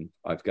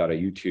 I've got a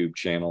YouTube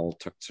channel,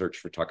 search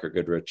for Tucker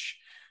Goodrich,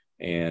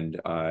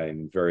 and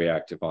I'm very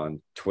active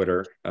on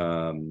Twitter.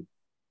 Again,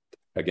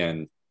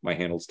 my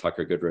handle's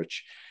Tucker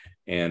Goodrich,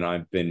 and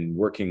I've been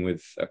working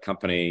with a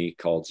company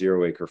called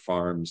Zero Acre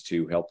Farms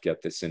to help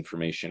get this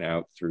information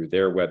out through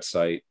their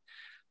website.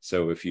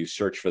 So if you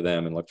search for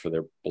them and look for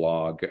their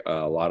blog,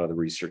 a lot of the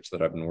research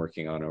that I've been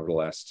working on over the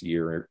last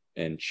year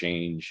and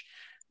change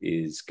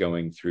is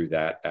going through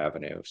that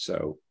avenue.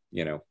 So,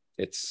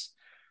 it's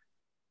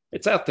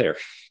out there.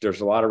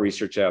 There's a lot of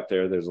research out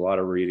there. There's a lot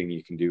of reading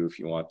you can do if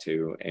you want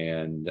to.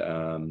 And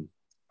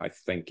I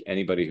think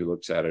anybody who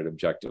looks at it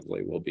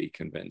objectively will be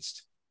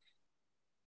convinced.